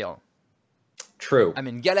same scale. True. I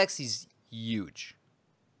mean, Galax is huge.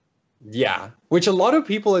 Yeah, which a lot of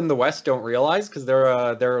people in the West don't realize because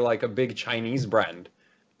they're like a big Chinese brand.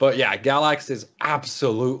 But yeah, Galax is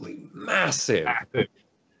absolutely massive.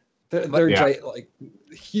 They're like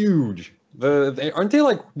huge. Aren't they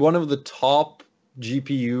like one of the top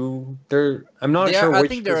GPU? I'm not sure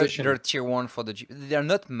which position. They're tier 1 for the GPU. They're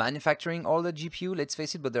not manufacturing all the GPU, let's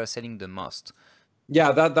face it, but they're selling the most.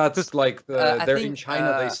 Yeah, that's like they're in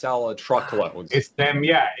China. They sell a truckload. It's them,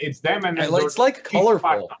 yeah. It's them, and it's like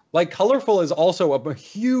Colorful. Like Colorful is also a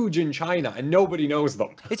huge in China, and nobody knows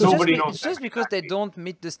them. It's just because they don't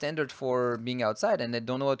meet the standard for being outside, and they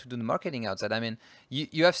don't know how to do the marketing outside. I mean,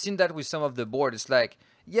 you have seen that with some of the boards. It's like,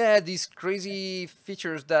 yeah, these crazy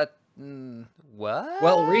features that. What?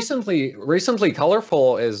 Well, recently,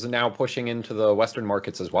 Colorful is now pushing into the Western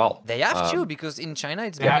markets as well. They have to, because in China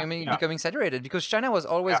it's becoming saturated. Because China was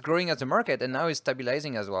always growing as a market, and now it's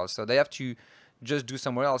stabilizing as well. So they have to just do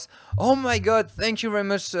somewhere else. Oh my God! Thank you very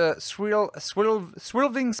much,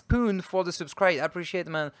 Swirling Spoon, for the subscribe. I appreciate it,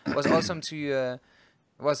 man. It was awesome to.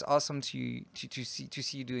 Was awesome to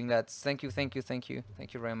see you doing that. Thank you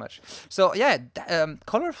very much. So yeah,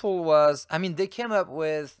 Colorful was. I mean, they came up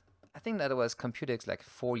with. I think that was Computex like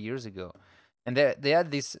 4 years ago, and they had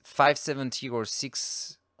this 570 or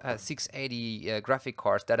 680 graphic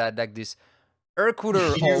cards that had like this air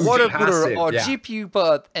cooler or water cooler or GPU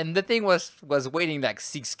pod, and the thing was weighing like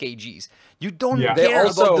 6 kgs. You don't care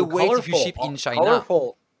about the weight if you ship in China,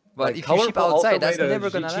 but if you ship outside, that's never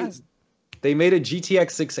gonna last. They made a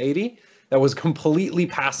GTX 680 that was completely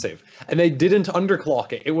passive, and they didn't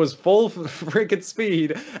underclock it. It was full freaking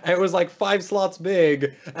speed, and it was like 5 slots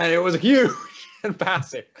big, and it was huge and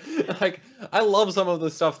passive. Like, I love some of the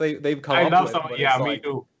stuff they've come up with. I love some, yeah, me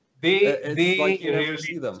too. They like you never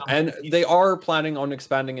see them, and they are planning on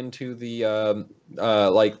expanding into the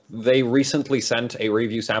like they recently sent a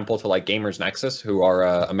review sample to like Gamers Nexus, who are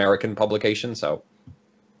American publication. So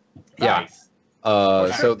yeah. Nice.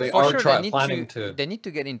 So they are planning to. They need to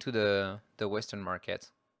get into the Western market.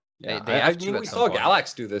 Yeah, we saw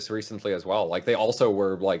Galax do this recently as well. Like they also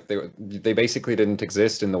were like they basically didn't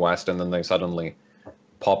exist in the West, and then they suddenly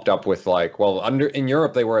popped up with like in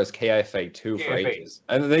Europe they were as KFA2 for ages,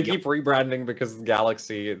 and they keep rebranding because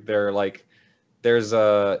Galaxy they're like there's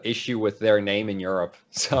a issue with their name in Europe.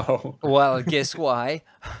 So well, guess why?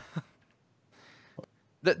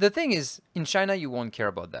 The thing is, in China, you won't care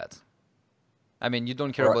about that. I mean, you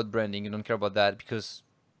don't care Right. about branding. You don't care about that because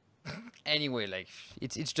anyway, like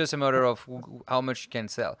it's just a matter of how much you can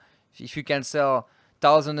sell. If you can sell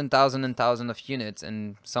thousand and thousand and thousand of units,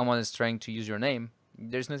 and someone is trying to use your name,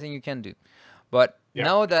 there's nothing you can do. But Yeah.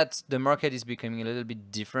 now that the market is becoming a little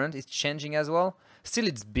bit different, it's changing as well. Still,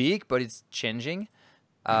 it's big, but it's changing.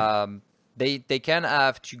 They can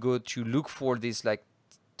have to go to look for this like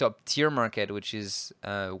top tier market, which is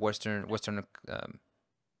Western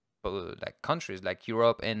like countries like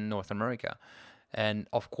Europe and North America. And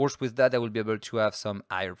of course, with that, they will be able to have some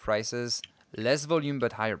higher prices, less volume,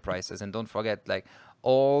 but higher prices. And don't forget, like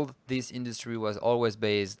all this industry was always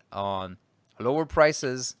based on lower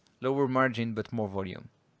prices, lower margin, but more volume.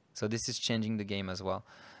 So this is changing the game as well.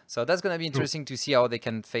 So that's going to be interesting to see how they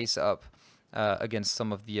can face up against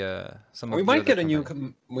some of the We might get a new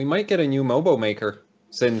MOBO maker,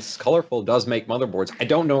 since Colorful does make motherboards. I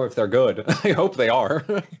don't know if they're good. I hope they are.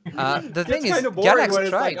 The thing is, kind of boring Galax when it's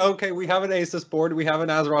tried. like, okay, we have an Asus board, we have an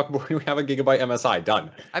ASRock board, we have a Gigabyte MSI,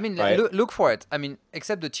 done. I mean, right? look for it. I mean,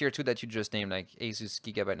 except the tier 2 that you just named, like Asus,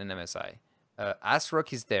 Gigabyte, and MSI.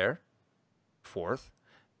 ASRock is there, fourth.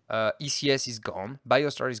 ECS is gone.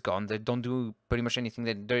 BioStar is gone. They don't do pretty much anything.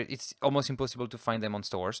 It's almost impossible to find them on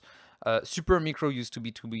stores. Super Micro used to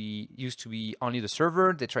be only the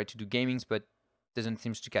server. They tried to do gamings, but doesn't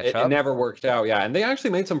seem to catch up. It never worked out, yeah. And they actually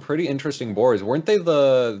made some pretty interesting boards, weren't they?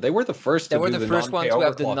 They were the first. They to were do the the first one non-K to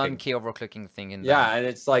have the overclocking. non-K overclocking thing in. Yeah, and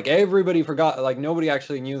it's like everybody forgot. Like nobody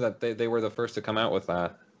actually knew that they were the first to come out with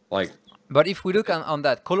that. Like, but if we look on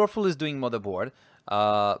that, Colorful is doing motherboard,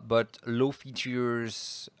 but low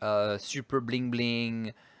features, super bling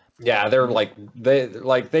bling. yeah, they're like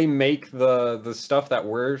they make the stuff that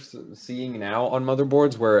we're seeing now on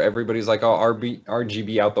motherboards, where everybody's like, oh,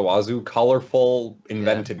 RGB out the wazoo. Colorful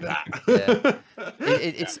invented that. Yeah.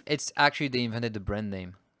 It's actually they invented the brand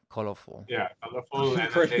name, Colorful. Yeah, Colorful. And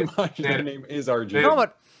Pretty much, their their name is RGB. No,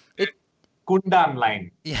 but Kundan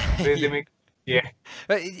line. yeah, They make, yeah.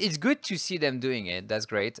 But it's good to see them doing it. That's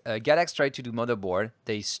great. Galax tried to do motherboard.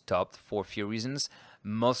 They stopped for a few reasons.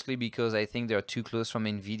 Mostly because I think they're too close from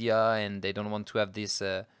NVIDIA and they don't want to have this,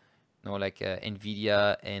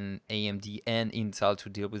 NVIDIA and AMD and Intel to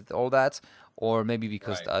deal with all that. Or maybe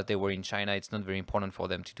because Right. they were in China, it's not very important for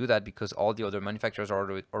them to do that because all the other manufacturers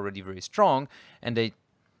are already very strong. And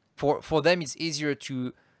for them, it's easier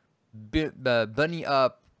to bunny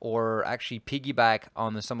up or actually piggyback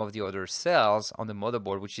on some of the other cells on the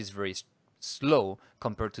motherboard, which is very slow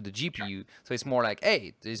compared to the GPU. So it's more like,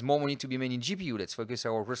 hey, there's more money to be made in GPU. Let's focus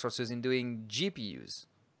our resources in doing GPUs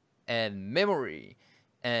and memory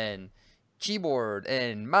and keyboard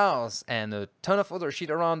and mouse and a ton of other shit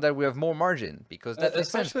around that we have more margin because that makes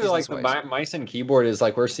sense Especially like the business-wise. mice and keyboard is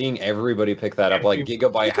like we're seeing everybody pick that up. Like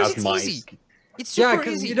Gigabyte Because has it's mice. easy. It's super Yeah,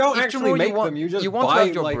 because easy. you don't If actually tomorrow make them. You just want to buy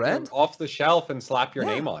have your like brand. them off the shelf and slap your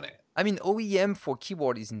Yeah. name on it. I mean, OEM for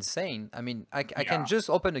keyboard is insane. I mean, I can Yeah. just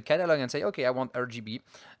open a catalog and say, okay, I want RGB,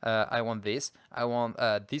 I want this, I want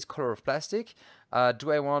this color of plastic.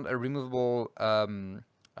 Do I want a removable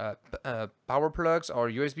power plugs or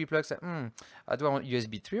USB plugs? Do I want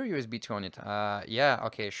USB 3 or USB 2 on it? Yeah,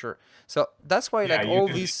 okay, sure. So that's why, Yeah, like you all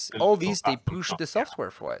can these, just all go these, they fast and push stuff, the yeah.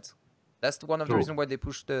 software for it. That's one of the True. reasons why they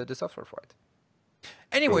push the software for it.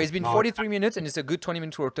 Anyway, True. it's been No, 43 minutes and it's a good 20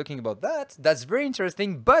 minutes we're talking about that. That's very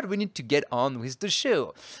interesting, but we need to get on with the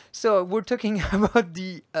show. So we're talking about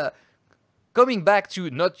the coming back to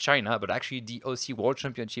not China, but actually the OC World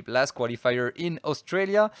Championship last qualifier in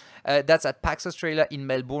Australia. That's at PAX Australia in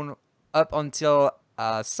Melbourne up until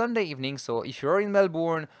Sunday evening. So if you're in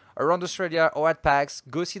Melbourne, around Australia or at PAX,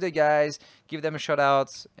 go see the guys, give them a shout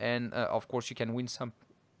out, and of course you can win some.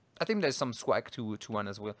 I think there's some swag to win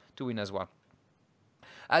as well.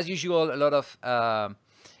 As usual, a lot of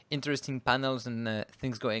interesting panels and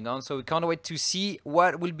things going on. So we can't wait to see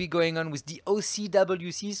what will be going on with the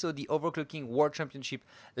OCWC, so the Overclocking World Championship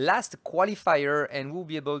last qualifier, and we'll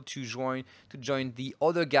be able to join the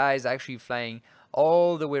other guys actually flying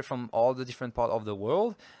all the way from all the different parts of the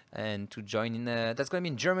world, and to join in. That's going to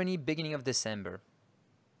be in Germany, beginning of December.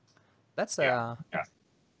 That's Yeah.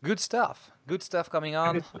 good stuff. Good stuff coming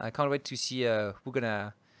on. is- I can't wait to see who's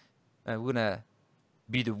gonna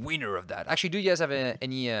be the winner of that. Actually, do you guys have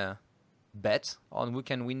any bet on who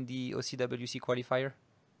can win the OCWC qualifier?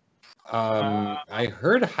 I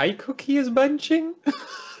heard High Cookie is benching.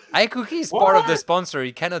 iCookie is part of the What? sponsor.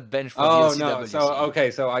 He cannot bench for Oh the no! OCWC. So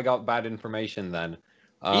okay, so I got bad information then.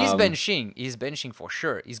 He's benching. He's benching for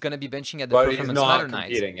sure. He's gonna be benching at the but he's Performance not Matter night.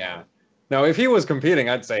 competing. Yeah. No, if he was competing,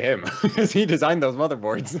 I'd say him because he designed those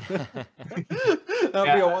motherboards.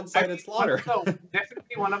 That'd be a one-sided slaughter.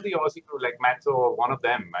 Definitely one of the Aussie crew, like Matt or one of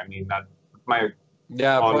them. I mean,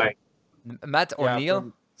 Yeah, or like Matt or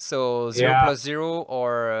Neil. So 0+0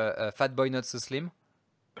 or Fatboy Not So Slim.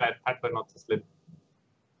 Fatboy Not So Slim.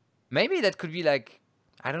 Maybe that could be like,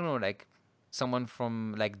 I don't know, like someone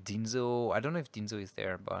from like Dinzo. I don't know if Dinzo is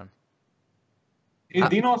there, but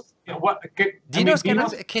Dinos,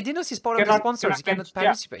 Dinos is part of the sponsors. He cannot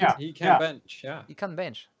participate. He can bench. Yeah, he can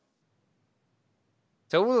bench.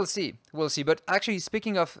 So we'll see. But actually,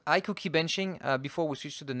 speaking of iCookie benching, before we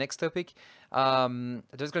switch to the next topic,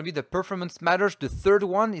 there's going to be the Performance Matters. The third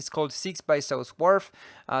one is called 6 by South Wharf.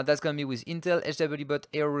 That's going to be with Intel, HWBot,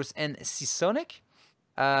 Aorus, and Seasonic.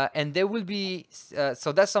 And there will be,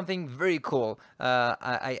 so that's something very cool.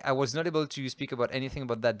 I was not able to speak about anything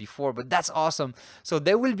about that before, but that's awesome. So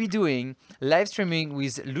they will be doing live streaming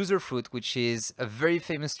with Loserfruit, which is a very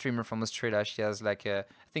famous streamer from Australia. She has like, I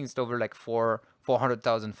think it's over like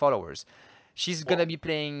 400,000 followers. She's gonna be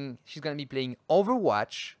playing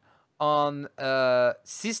Overwatch on a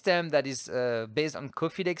system that is based on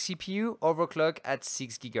Coffee Lake CPU, overclock at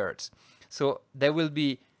 6 GHz. So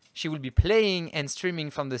she will be playing and streaming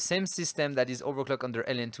from the same system that is overclocked under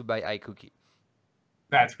LN2 by iCookie.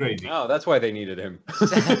 That's crazy. Oh, that's why they needed him. He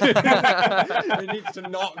needs to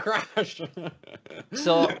not crash.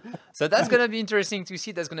 So that's gonna be interesting to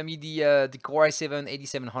see. That's gonna be the Core i7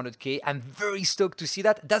 8700K. I'm very stoked to see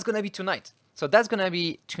that. That's gonna be tonight. So that's gonna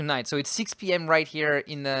be tonight. So it's 6 p.m. right here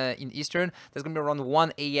in Eastern. That's gonna be around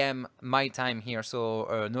 1 a.m. my time here.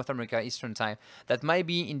 So North America Eastern time. That might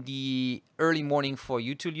be in the early morning for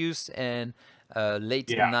you, Tullius, and late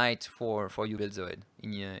night for you, Belzoid,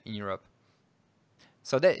 in Europe.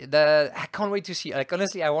 So I can't wait to see. Like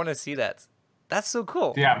honestly, I want to see that. That's so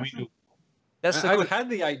cool. Yeah, me too. That's so cool. I've had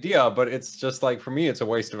the idea, but it's just like, for me, it's a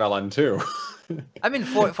waste of LN2. I mean,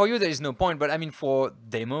 for you, there is no point, but I mean, for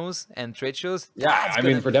demos and trade shows, yeah, I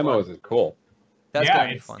mean, for demos, it's cool. That's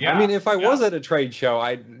gonna be fun. Yeah, I mean, if I was at a trade show,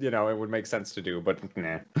 it would make sense to do, but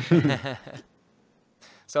nah.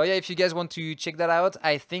 So yeah, if you guys want to check that out,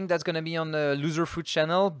 I think that's gonna be on the Loserfruit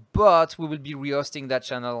channel, but we will be rehosting that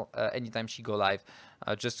channel anytime she go live,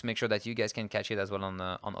 just to make sure that you guys can catch it as well on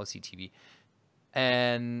OCTV.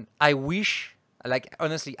 And I wish, like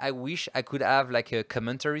honestly, I wish I could have like a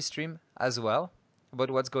commentary stream as well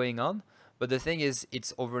about what's going on. But the thing is,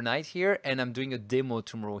 it's overnight here, and I'm doing a demo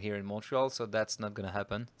tomorrow here in Montreal, so that's not gonna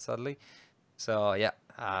happen, sadly. So yeah,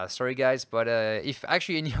 sorry guys, but if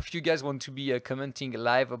actually any of you guys want to be commenting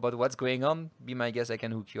live about what's going on, be my guest, I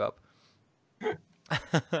can hook you up.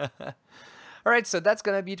 All right, so that's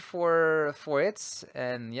gonna be it for it,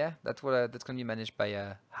 and yeah, that's gonna be managed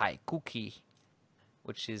by iCookie,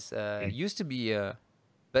 which is used to be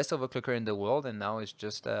best overclocker in the world, and now it's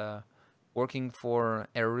just working for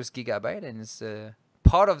Aorus Gigabyte, and it's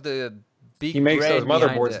part of the big. He makes those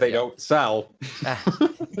motherboards they don't sell.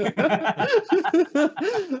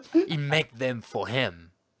 He make them for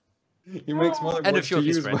him. He makes motherboards and a few of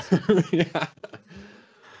his friends. Yeah.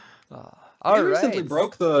 All he right. recently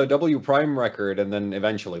broke the W Prime record and then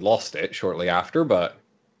eventually lost it shortly after, but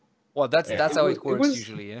well, that's how it works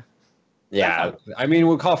usually, yeah. Yeah, I mean,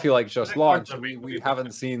 with Coffee Lake just launched, we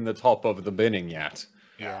haven't seen the top of the binning yet.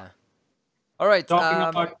 Yeah. All right.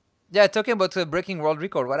 Talking about breaking world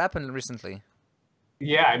record. What happened recently?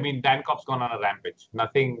 Yeah, I mean, Dan Kopp's gone on a rampage.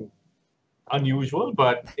 Nothing unusual,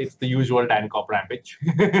 but it's the usual Dan Kopp rampage.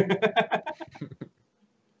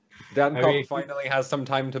 Dan Kopp finally has some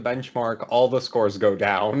time to benchmark. All the scores go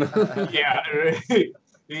down. Yeah, really.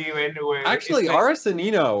 Actually,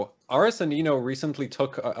 Arasanino recently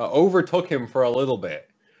overtook him for a little bit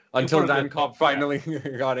until Dan Kopp finally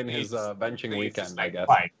got in his benching weekend, I guess.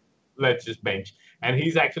 Fine. Let's just bench. And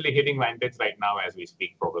he's actually hitting vantage right now as we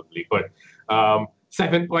speak, probably. But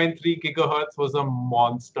 7.3 gigahertz was a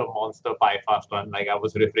monster pie fast one. Like I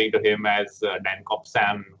was referring to him as Dan Kopp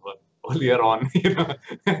Sam earlier on,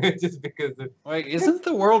 just because. Wait, isn't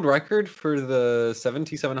the world record for the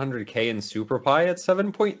 7700K in Super Pi at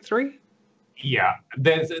 7.3? Yeah,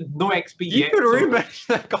 there's no XP yet. You could rematch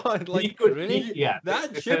that. God, like really? Yeah,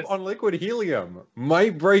 that chip on liquid helium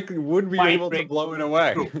would be able to blow it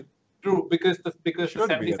away. True, because the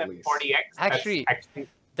 7740X actually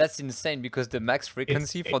that's insane because the max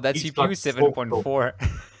frequency for that CPU is 7.4.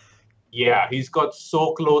 Yeah, he's got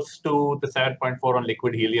so close to the 7.4 on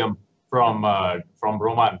liquid helium from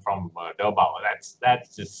Roman from Derbau.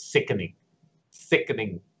 That's just sickening.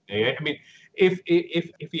 I mean, if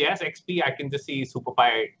he has XP, I can just see Super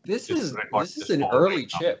Pi. This is an early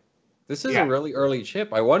chip. This is a really early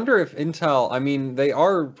chip. I wonder if Intel, I mean, they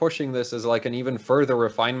are pushing this as like an even further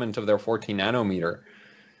refinement of their 14 nanometer.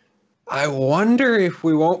 I wonder if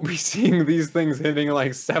we won't be seeing these things hitting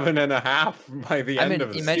like 7.5 by the end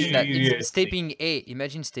of the imagine that Seriously. it's stepping A.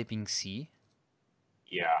 Imagine stepping C.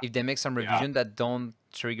 Yeah. If they make some revision that don't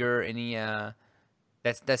trigger any,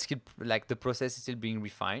 that's still, like the process is still being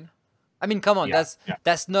refined. I mean, come on,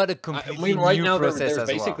 that's not a completely right new now process there's as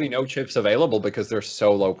basically well. no chips available because they're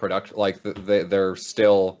so low production. Like they're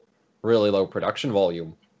still really low production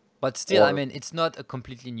volume. But still, I mean, it's not a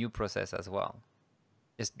completely new process as well.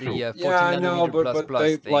 It's the 14 Yeah, I know, nanometer plus but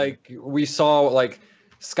they thing. like we saw like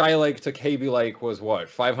Skylake to KB Lake was what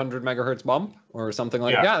 500 megahertz bump or something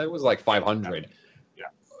like yeah it was like 500. Yeah.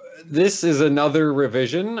 This is another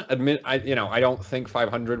revision. I don't think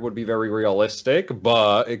 500 would be very realistic,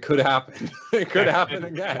 but it could happen. It could happen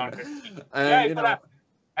again. And you know,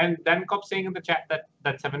 and then Cop saying in the chat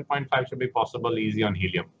that 7.5 should be possible easy on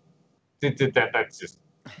helium. That's just.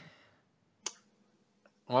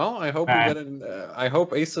 Well, I hope we get an. I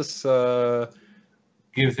hope Asus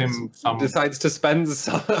gives him some. Decides to spend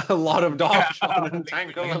a lot of dollars on a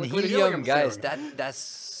tank of helium, guys. That's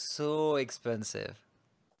so expensive.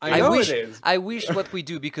 I know it is. I wish what we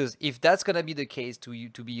do, because if that's gonna be the case to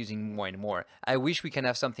be using more and more, I wish we can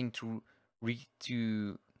have something to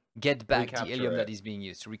get back the helium that is being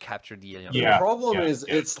used, to recapture the helium. Yeah. The problem is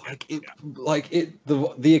it's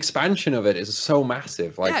the expansion of it is so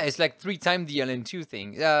massive. Like it's like 3 times the LN2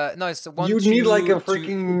 thing. No, it's one. You need like a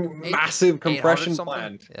freaking massive compression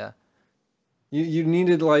plant. Yeah. You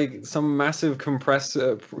needed like some massive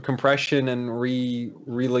compression and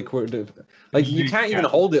re-liquid. Like you can't even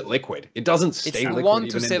hold it liquid. It doesn't stay liquid. It's 1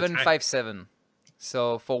 to 757.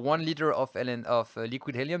 So for 1 liter of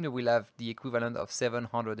liquid helium, you will have the equivalent of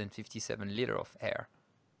 757 liter of air.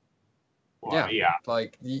 Well,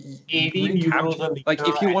 like 18 euros a liter. Like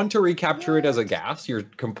if you want to recapture it as a gas, you're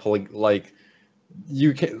complete. Like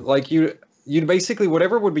you can you'd basically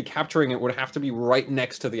whatever would be capturing it would have to be right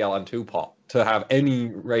next to the LN2 pot to have any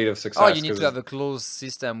rate of success. Oh, you need to have a closed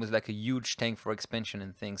system with like a huge tank for expansion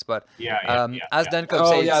and things. But as Dankop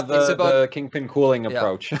says, it's about the kingpin cooling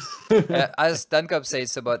approach. As Dankop says,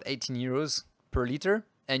 it's about 18 euros per liter,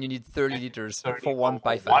 and you need 30 liters for 1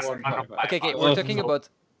 pi fast. Okay, we're talking about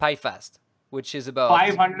pi fast, which is about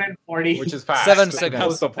 540, which is fast. 7 seconds.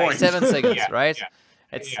 That's the point. 7 seconds, right?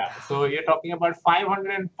 So you're talking about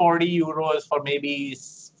 540 euros for maybe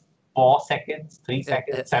 4 seconds, 3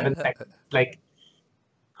 seconds, 7 seconds. Like,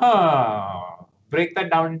 break that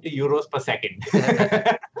down into euros per second.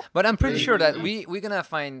 But I'm pretty sure that we're gonna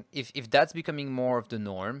find if that's becoming more of the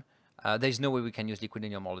norm, there's no way we can use liquid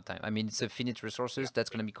helium all the time. I mean, it's a finite resources. That's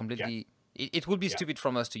gonna be completely. It would be stupid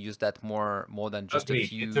from us to use that more than just a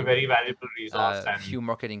few. It's a very valuable resource and few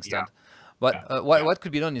marketing stunt. But what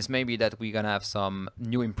could be done is maybe that we're gonna have some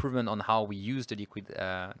new improvement on how we use the liquid,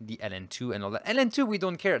 the LN2 and all that. LN2 we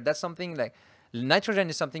don't care. That's something like nitrogen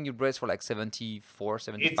is something you brace for like 74,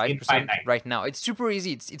 75% right now. It's super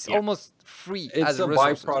easy. It's almost free. It's as a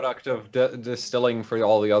byproduct of distilling for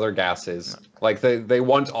all the other gases. Like they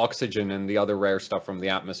want oxygen and the other rare stuff from the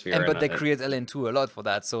atmosphere. But they create LN2 a lot for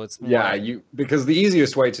that, so it's more because the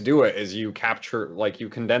easiest way to do it is you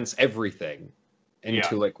condense everything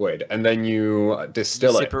into liquid and then you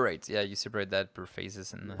distill it. You separate that per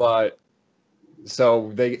phases but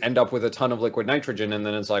so they end up with a ton of liquid nitrogen, and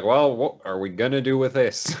then it's like, well, what are we gonna do with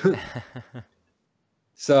this?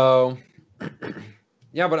 So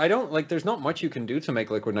but I don't there's not much you can do to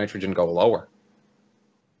make liquid nitrogen go lower.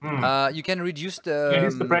 You can reduce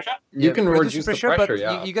the pressure. You can reduce the pressure, but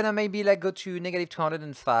you're gonna maybe go to negative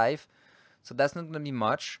 205, so that's not gonna be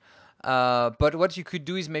much. But what you could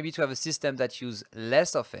do is maybe to have a system that use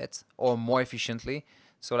less of it or more efficiently.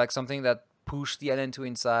 So like something that push the LN2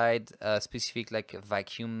 inside, specific like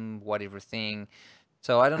vacuum whatever thing.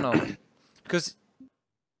 So I don't know, because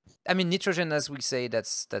I mean nitrogen, as we say,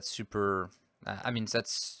 that's super. I mean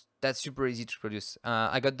that's super easy to produce.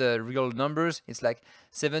 I got the real numbers. It's like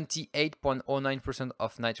 78.09%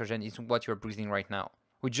 of nitrogen is what you're breathing right now.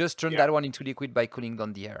 We just turned that one into liquid by cooling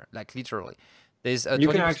down the air, like literally. There's you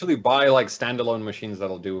can actually buy like standalone machines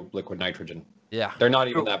that'll do liquid nitrogen. Yeah, they're not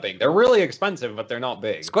even that big. They're really expensive, but they're not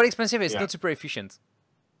big. It's quite expensive. It's not super efficient,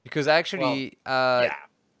 because actually, by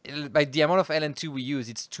the amount of LN2 we use,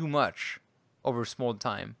 it's too much over small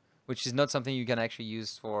time, which is not something you can actually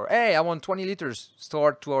use for. Hey, I want 20 liters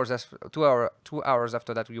stored 2 hours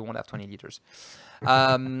after that. We won't have 20 liters.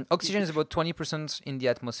 Oxygen is about 20% in the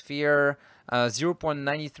atmosphere.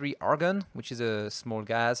 0.93 argon, which is a small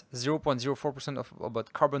gas. 0.04% of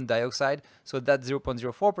about carbon dioxide. So that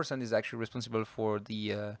 0.04% is actually responsible for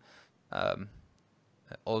the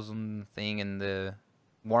ozone thing and the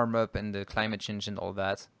warm up and the climate change and all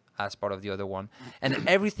that. as part of the other one, and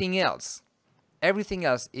everything else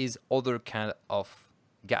is other kind of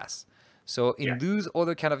gas. So in those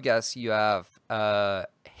other kind of gas, you have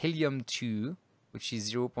helium-2, which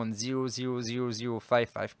is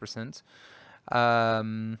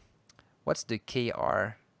 0.000055%. What's the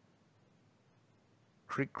KR?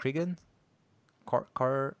 Krigan?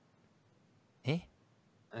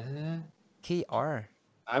 KR.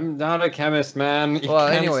 I'm not a chemist, man. You Well,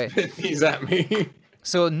 can't anyway. spit these at me.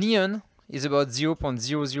 So neon is about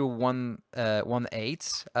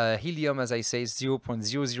 0.00118. Helium, as I say, is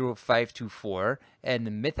 0.00524.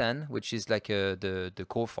 And methane, which is like the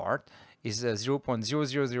cofart, is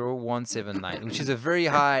 0.000179, which is a very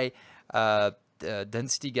high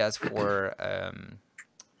density gas for...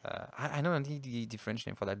 I don't need the French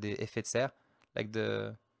name for that, the effet de serre, like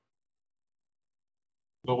the...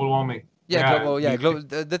 Global warming.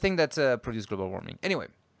 The thing that produces global warming. Anyway.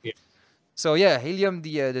 Yeah. So yeah, helium.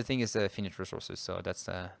 The thing is finite resources. So that's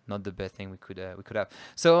not the best thing we could have.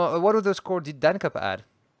 So what other score did Dankap add?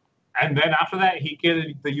 And then after that, he killed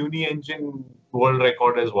the Uni-Engine world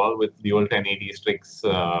record as well with dual 1080 Strix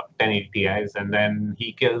 1080 Ti's, and then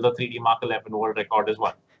he killed the 3D Mark 11 world record as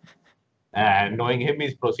well. And knowing him,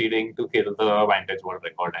 he's proceeding to kill the Vantage world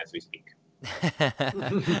record as we speak.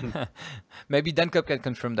 Maybe Dankap can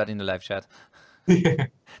confirm that in the live chat.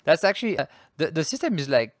 That's actually the system is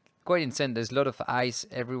like quite insane. There's a lot of ice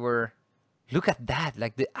everywhere. Look at that!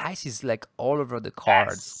 Like the ice is like all over the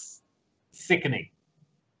cards. That's sickening.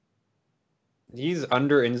 He's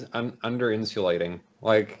under insulating.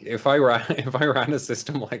 Like if I ran a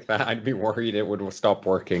system like that, I'd be worried it would stop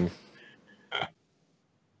working.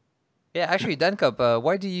 Yeah, actually, Dankap,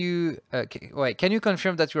 why do you... wait, can you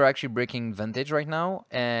confirm that you're actually breaking Vantage right now?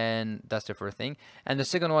 And that's the first thing. And the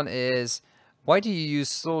second one is, why do you use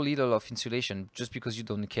so little of insulation? Just because you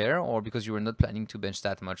don't care, or because you were not planning to bench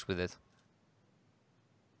that much with it?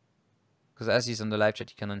 Because as he's on the live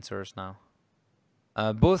chat, you can answer us now.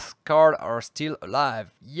 Both cards are still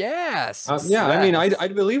alive. Yes! Yeah, I mean,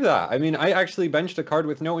 I'd believe that. I mean, I actually benched a card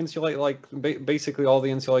with no insulate. Like, basically all the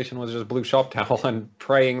insulation was just blue shop towel and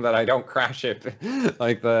praying that I don't crash it.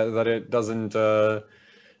 Like, that it doesn't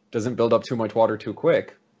build up too much water too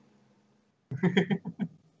quick.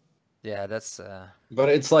 Yeah, that's... But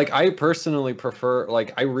it's like, I personally prefer,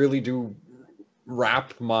 like, I really do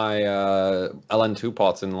wrap my LN2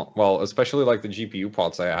 pots in, well, especially like the GPU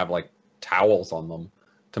pots, I have like towels on them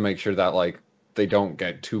to make sure that like they don't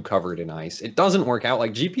get too covered in ice. It doesn't work out.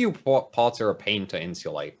 Like GPU pots are a pain to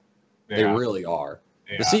insulate. Yeah. They really are.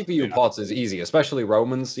 Yeah. The CPU pots is easy, especially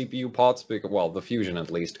Roman's CPU pots, well, the Fusion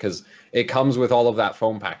at least, because it comes with all of that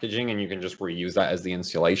foam packaging and you can just reuse that as the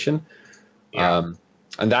insulation. Yeah.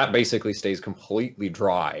 And that basically stays completely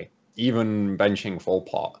dry, even benching full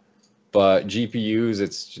pot. But GPUs,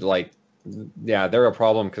 it's like, yeah, they're a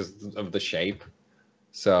problem because of the shape.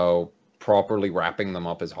 So properly wrapping them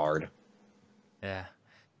up is hard. Yeah.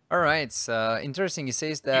 All right. Interesting. He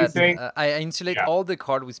says that I insulate all the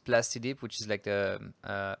card with Plastidip, which is like a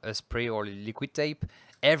spray or liquid tape,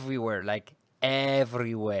 everywhere, like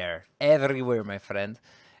everywhere, my friend.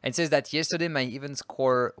 And says that yesterday my event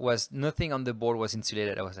score was nothing on the board was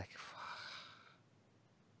insulated. I was like,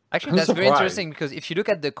 actually, that's very interesting because if you look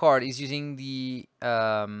at the card, it's using the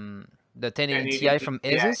 1080 Ti from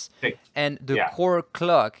Asus, and the core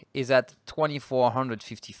clock is at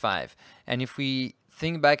 2455. And if we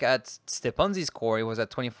think back at Stepanzi's core, it was at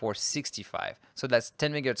 2465. So that's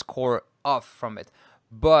 10 MHz core off from it.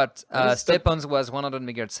 But Stepan's was 100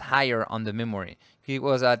 MHz higher on the memory. He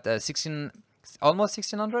was at almost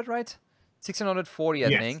 1600, right? 1640,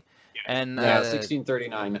 I think. And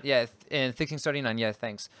 1639. Yeah, and 1639. Yeah,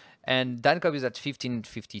 thanks. And Dankap is at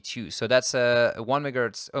 1552. So that's 100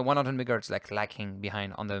 megahertz like lacking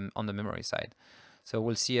behind on the memory side. So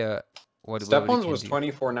we'll see what Stepan's was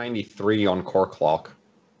 2493 on core clock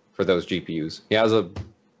for those GPUs. He has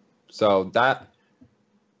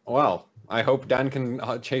well, I hope Dan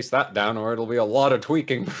can chase that down, or it'll be a lot of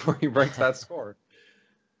tweaking before he breaks that score.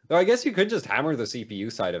 Though I guess you could just hammer the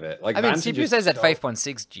CPU side of it. Like, I mean, CPU says at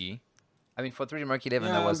 5.6 G. I mean, for 3D Mark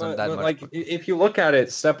 11, that wasn't that much. Like, if you look at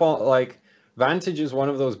it, Vantage is one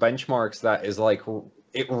of those benchmarks that is like,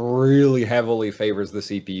 it really heavily favors the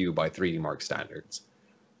CPU by 3D Mark standards,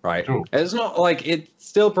 right? True. It's not like it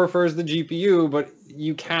still prefers the GPU, but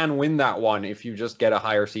you can win that one if you just get a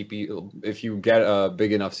higher CPU, if you get a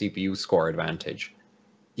big enough CPU score advantage,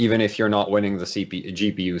 even if you're not winning the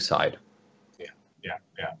GPU side. Yeah.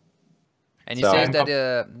 And he says that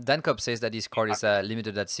Dankap says that his card is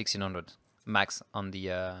limited at 1600 max on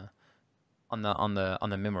the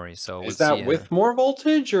memory. So is that with more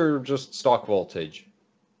voltage or just stock voltage?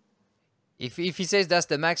 If he says that's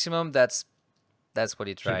the maximum, that's what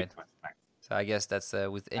he tried. Pretty much max. So I guess that's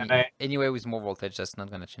with And anyway with more voltage, that's not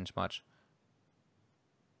gonna change much.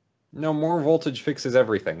 No, more voltage fixes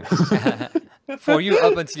everything. For you,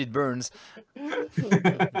 up until it burns.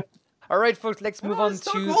 All right, folks, let's move on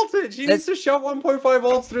Stock to voltage. He needs to shove 1.5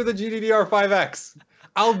 volts through the GDDR5X.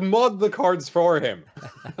 I'll mod the cards for him.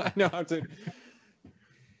 I know how to.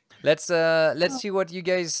 let's see what you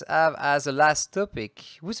guys have as a last topic.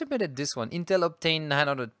 Who submitted this one? Intel Optane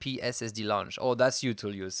 900p SSD launch. Oh, that's you,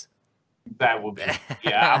 Tullius. That would be,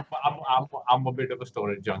 yeah. I'm a bit of a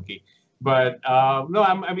storage junkie, but no,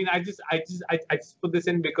 I just put this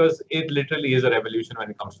in because it literally is a revolution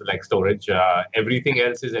when it comes to like storage. Everything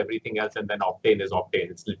else is everything else, and then Optane is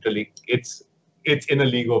Optane. It's literally it's in a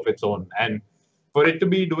league of its own, and for it to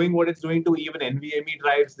be doing what it's doing to even NVMe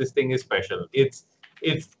drives, this thing is special. It's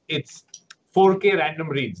 4K random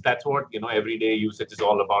reads. That's what everyday usage is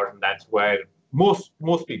all about, and that's where most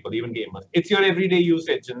people, even gamers, it's your everyday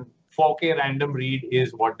usage, and 4K random read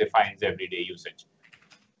is what defines everyday usage.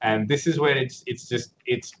 And this is where it's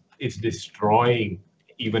destroying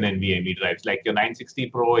even NVMe drives. Like your 960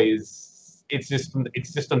 Pro it's just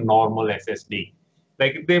a normal SSD.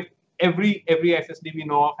 Like every SSD we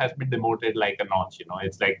know of has been demoted like a notch.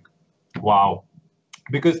 It's like, wow,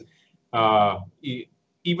 because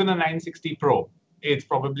even a 960 Pro, it's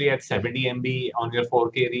probably at 70 MB on your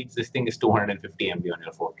 4K reads. This thing is 250 MB on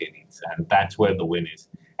your 4K reads, and that's where the win is.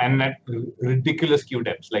 And that ridiculous queue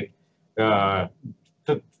depths, like the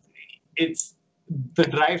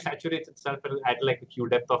drive saturates itself at like a queue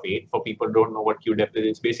depth of 8. For people who don't know what queue depth is,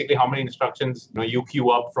 it's basically how many instructions you queue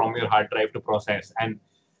up from your hard drive to process. And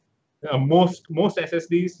most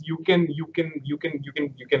SSDs you can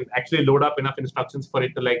actually load up enough instructions for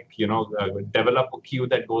it to like develop a queue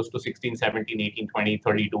that goes to 16, 17, 18, 20,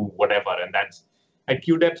 32, whatever. And that's at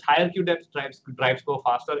queue depths. Higher queue depths drives go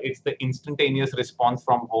faster. It's the instantaneous response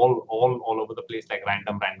from all over the place, like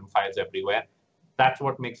random files everywhere. That's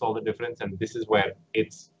what makes all the difference. And this is where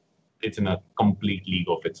it's in a complete league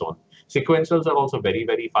of its own. Sequentials are also very,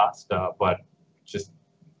 very fast, but just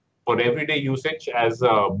for everyday usage as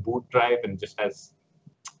a boot drive and just as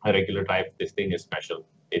a regular drive, this thing is special.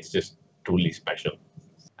 It's just truly special.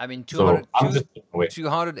 I mean,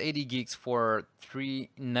 280 gigs for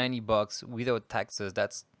 $390 without taxes.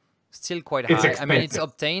 That's still quite It's high. expensive. I mean, it's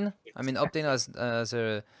Optane. I mean, Optane has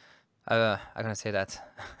a I'm gonna say that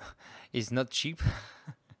it's not cheap.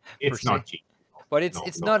 It's not cheap. But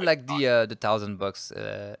it's not like the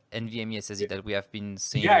 $1,000 NVMe SSD that we have been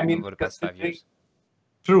seeing over the past 5 years.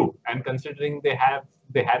 True, and considering they had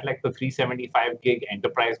like the 375 gig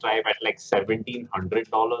enterprise drive at like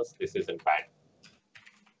 $1,700, this isn't bad.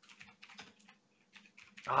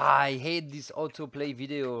 I hate this autoplay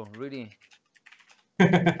video, really.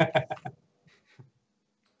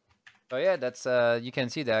 So yeah, that's you can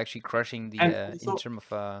see they're actually crushing the in terms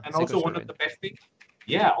of and also one of the best things.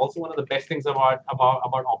 Yeah, also one of the best things about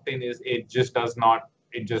Optane is it just does not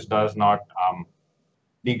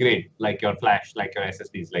degrade like your flash, like your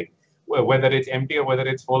SSDs. Like whether it's empty or whether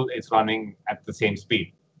it's full, it's running at the same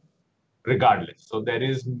speed, regardless. So there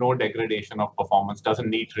is no degradation of performance. Doesn't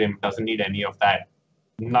need trim. Doesn't need any of that.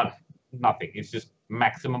 Nothing. It's just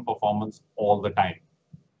maximum performance all the time.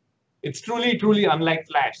 It's truly unlike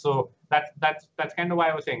flash. So that's kind of why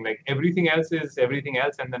I was saying like everything else is everything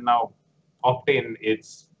else, and then now Optane,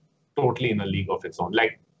 it's totally in a league of its own.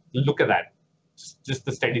 Like look at that. Just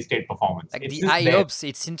the steady state performance. Like the IOPS,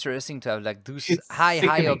 it's interesting to have like those high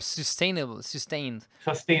IOPS sustained.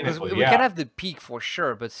 Sustainable. We can have the peak for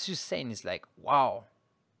sure, but sustained is like wow.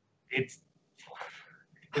 It's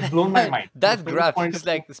blown my mind. That graph is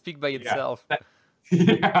like speak by itself.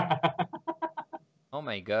 Yeah. Oh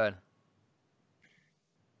my god.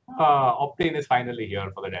 Optane is finally here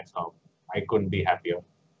for the desktop. I couldn't be happier.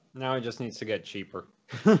 Now it just needs to get cheaper.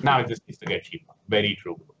 Now it just needs to get cheaper. Very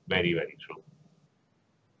true. Very, very true.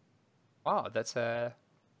 Wow, that's a.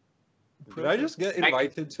 Did I just get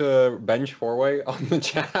invited to Bench 4-Way on the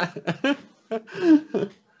chat?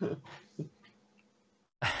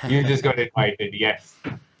 You just got invited, yes.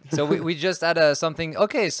 So we just had something.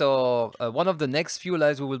 Okay, so one of the next few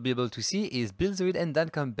lives we will be able to see is Billzoid and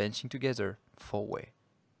Dancom benching together 4-Way.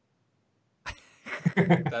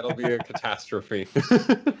 That'll be a catastrophe.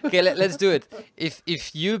 Okay, let's do it. If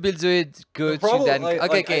you Billzoid go to Dan, I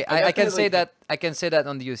can say that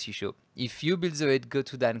on the OC show. If you Billzoid go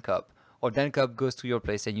to Dancop or Dancop goes to your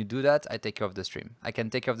place and you do that, I take care of the stream. I can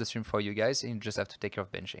take care of the stream for you guys, and you just have to take care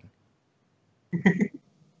of benching.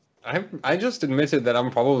 I just admitted that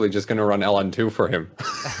I'm probably just going to run LN2 for him.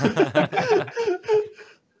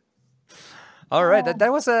 All right,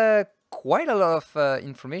 that was a quite a lot of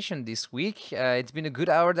information this week. It's been a good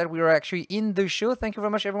hour that we were actually in the show. Thank you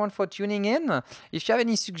very much, everyone, for tuning in. If you have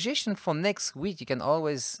any suggestion for next week, you can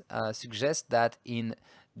always suggest that in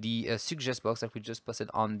the suggest box that we just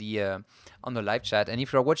posted on the live chat. And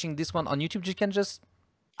if you're watching this one on YouTube, you can just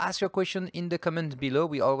ask your question in the comment below.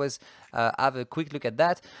 We always have a quick look at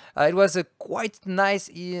that. It was a quite nice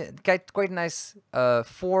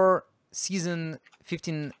 4-season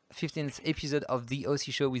 15th episode of the OC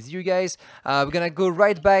show with you guys. We're gonna go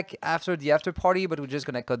right back after the after party, but we're just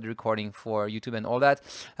gonna cut the recording for YouTube and all that.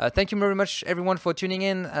 Thank you very much, everyone, for tuning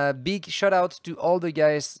in. Big shout out to all the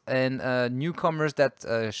guys and newcomers that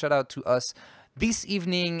shout out to us this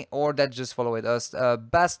evening or that just followed us.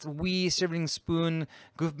 Bast, Wee, Sibling Spoon,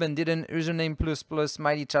 Goof Banditten, Username Plus,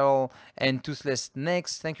 Mighty Towel, and Toothless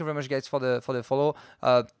Next. Thank you very much, guys, for the follow.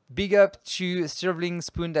 Big up to Sibling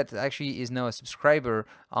Spoon that actually is now a subscriber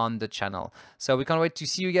on the channel. So we can't wait to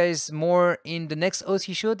see you guys more in the next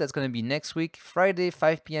OC show. That's gonna be next week, Friday,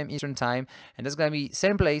 5 p.m. Eastern time, and that's gonna be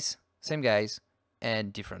same place, same guys,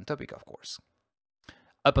 and different topic, of course.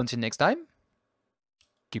 Up until next time,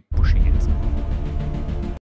 keep pushing it.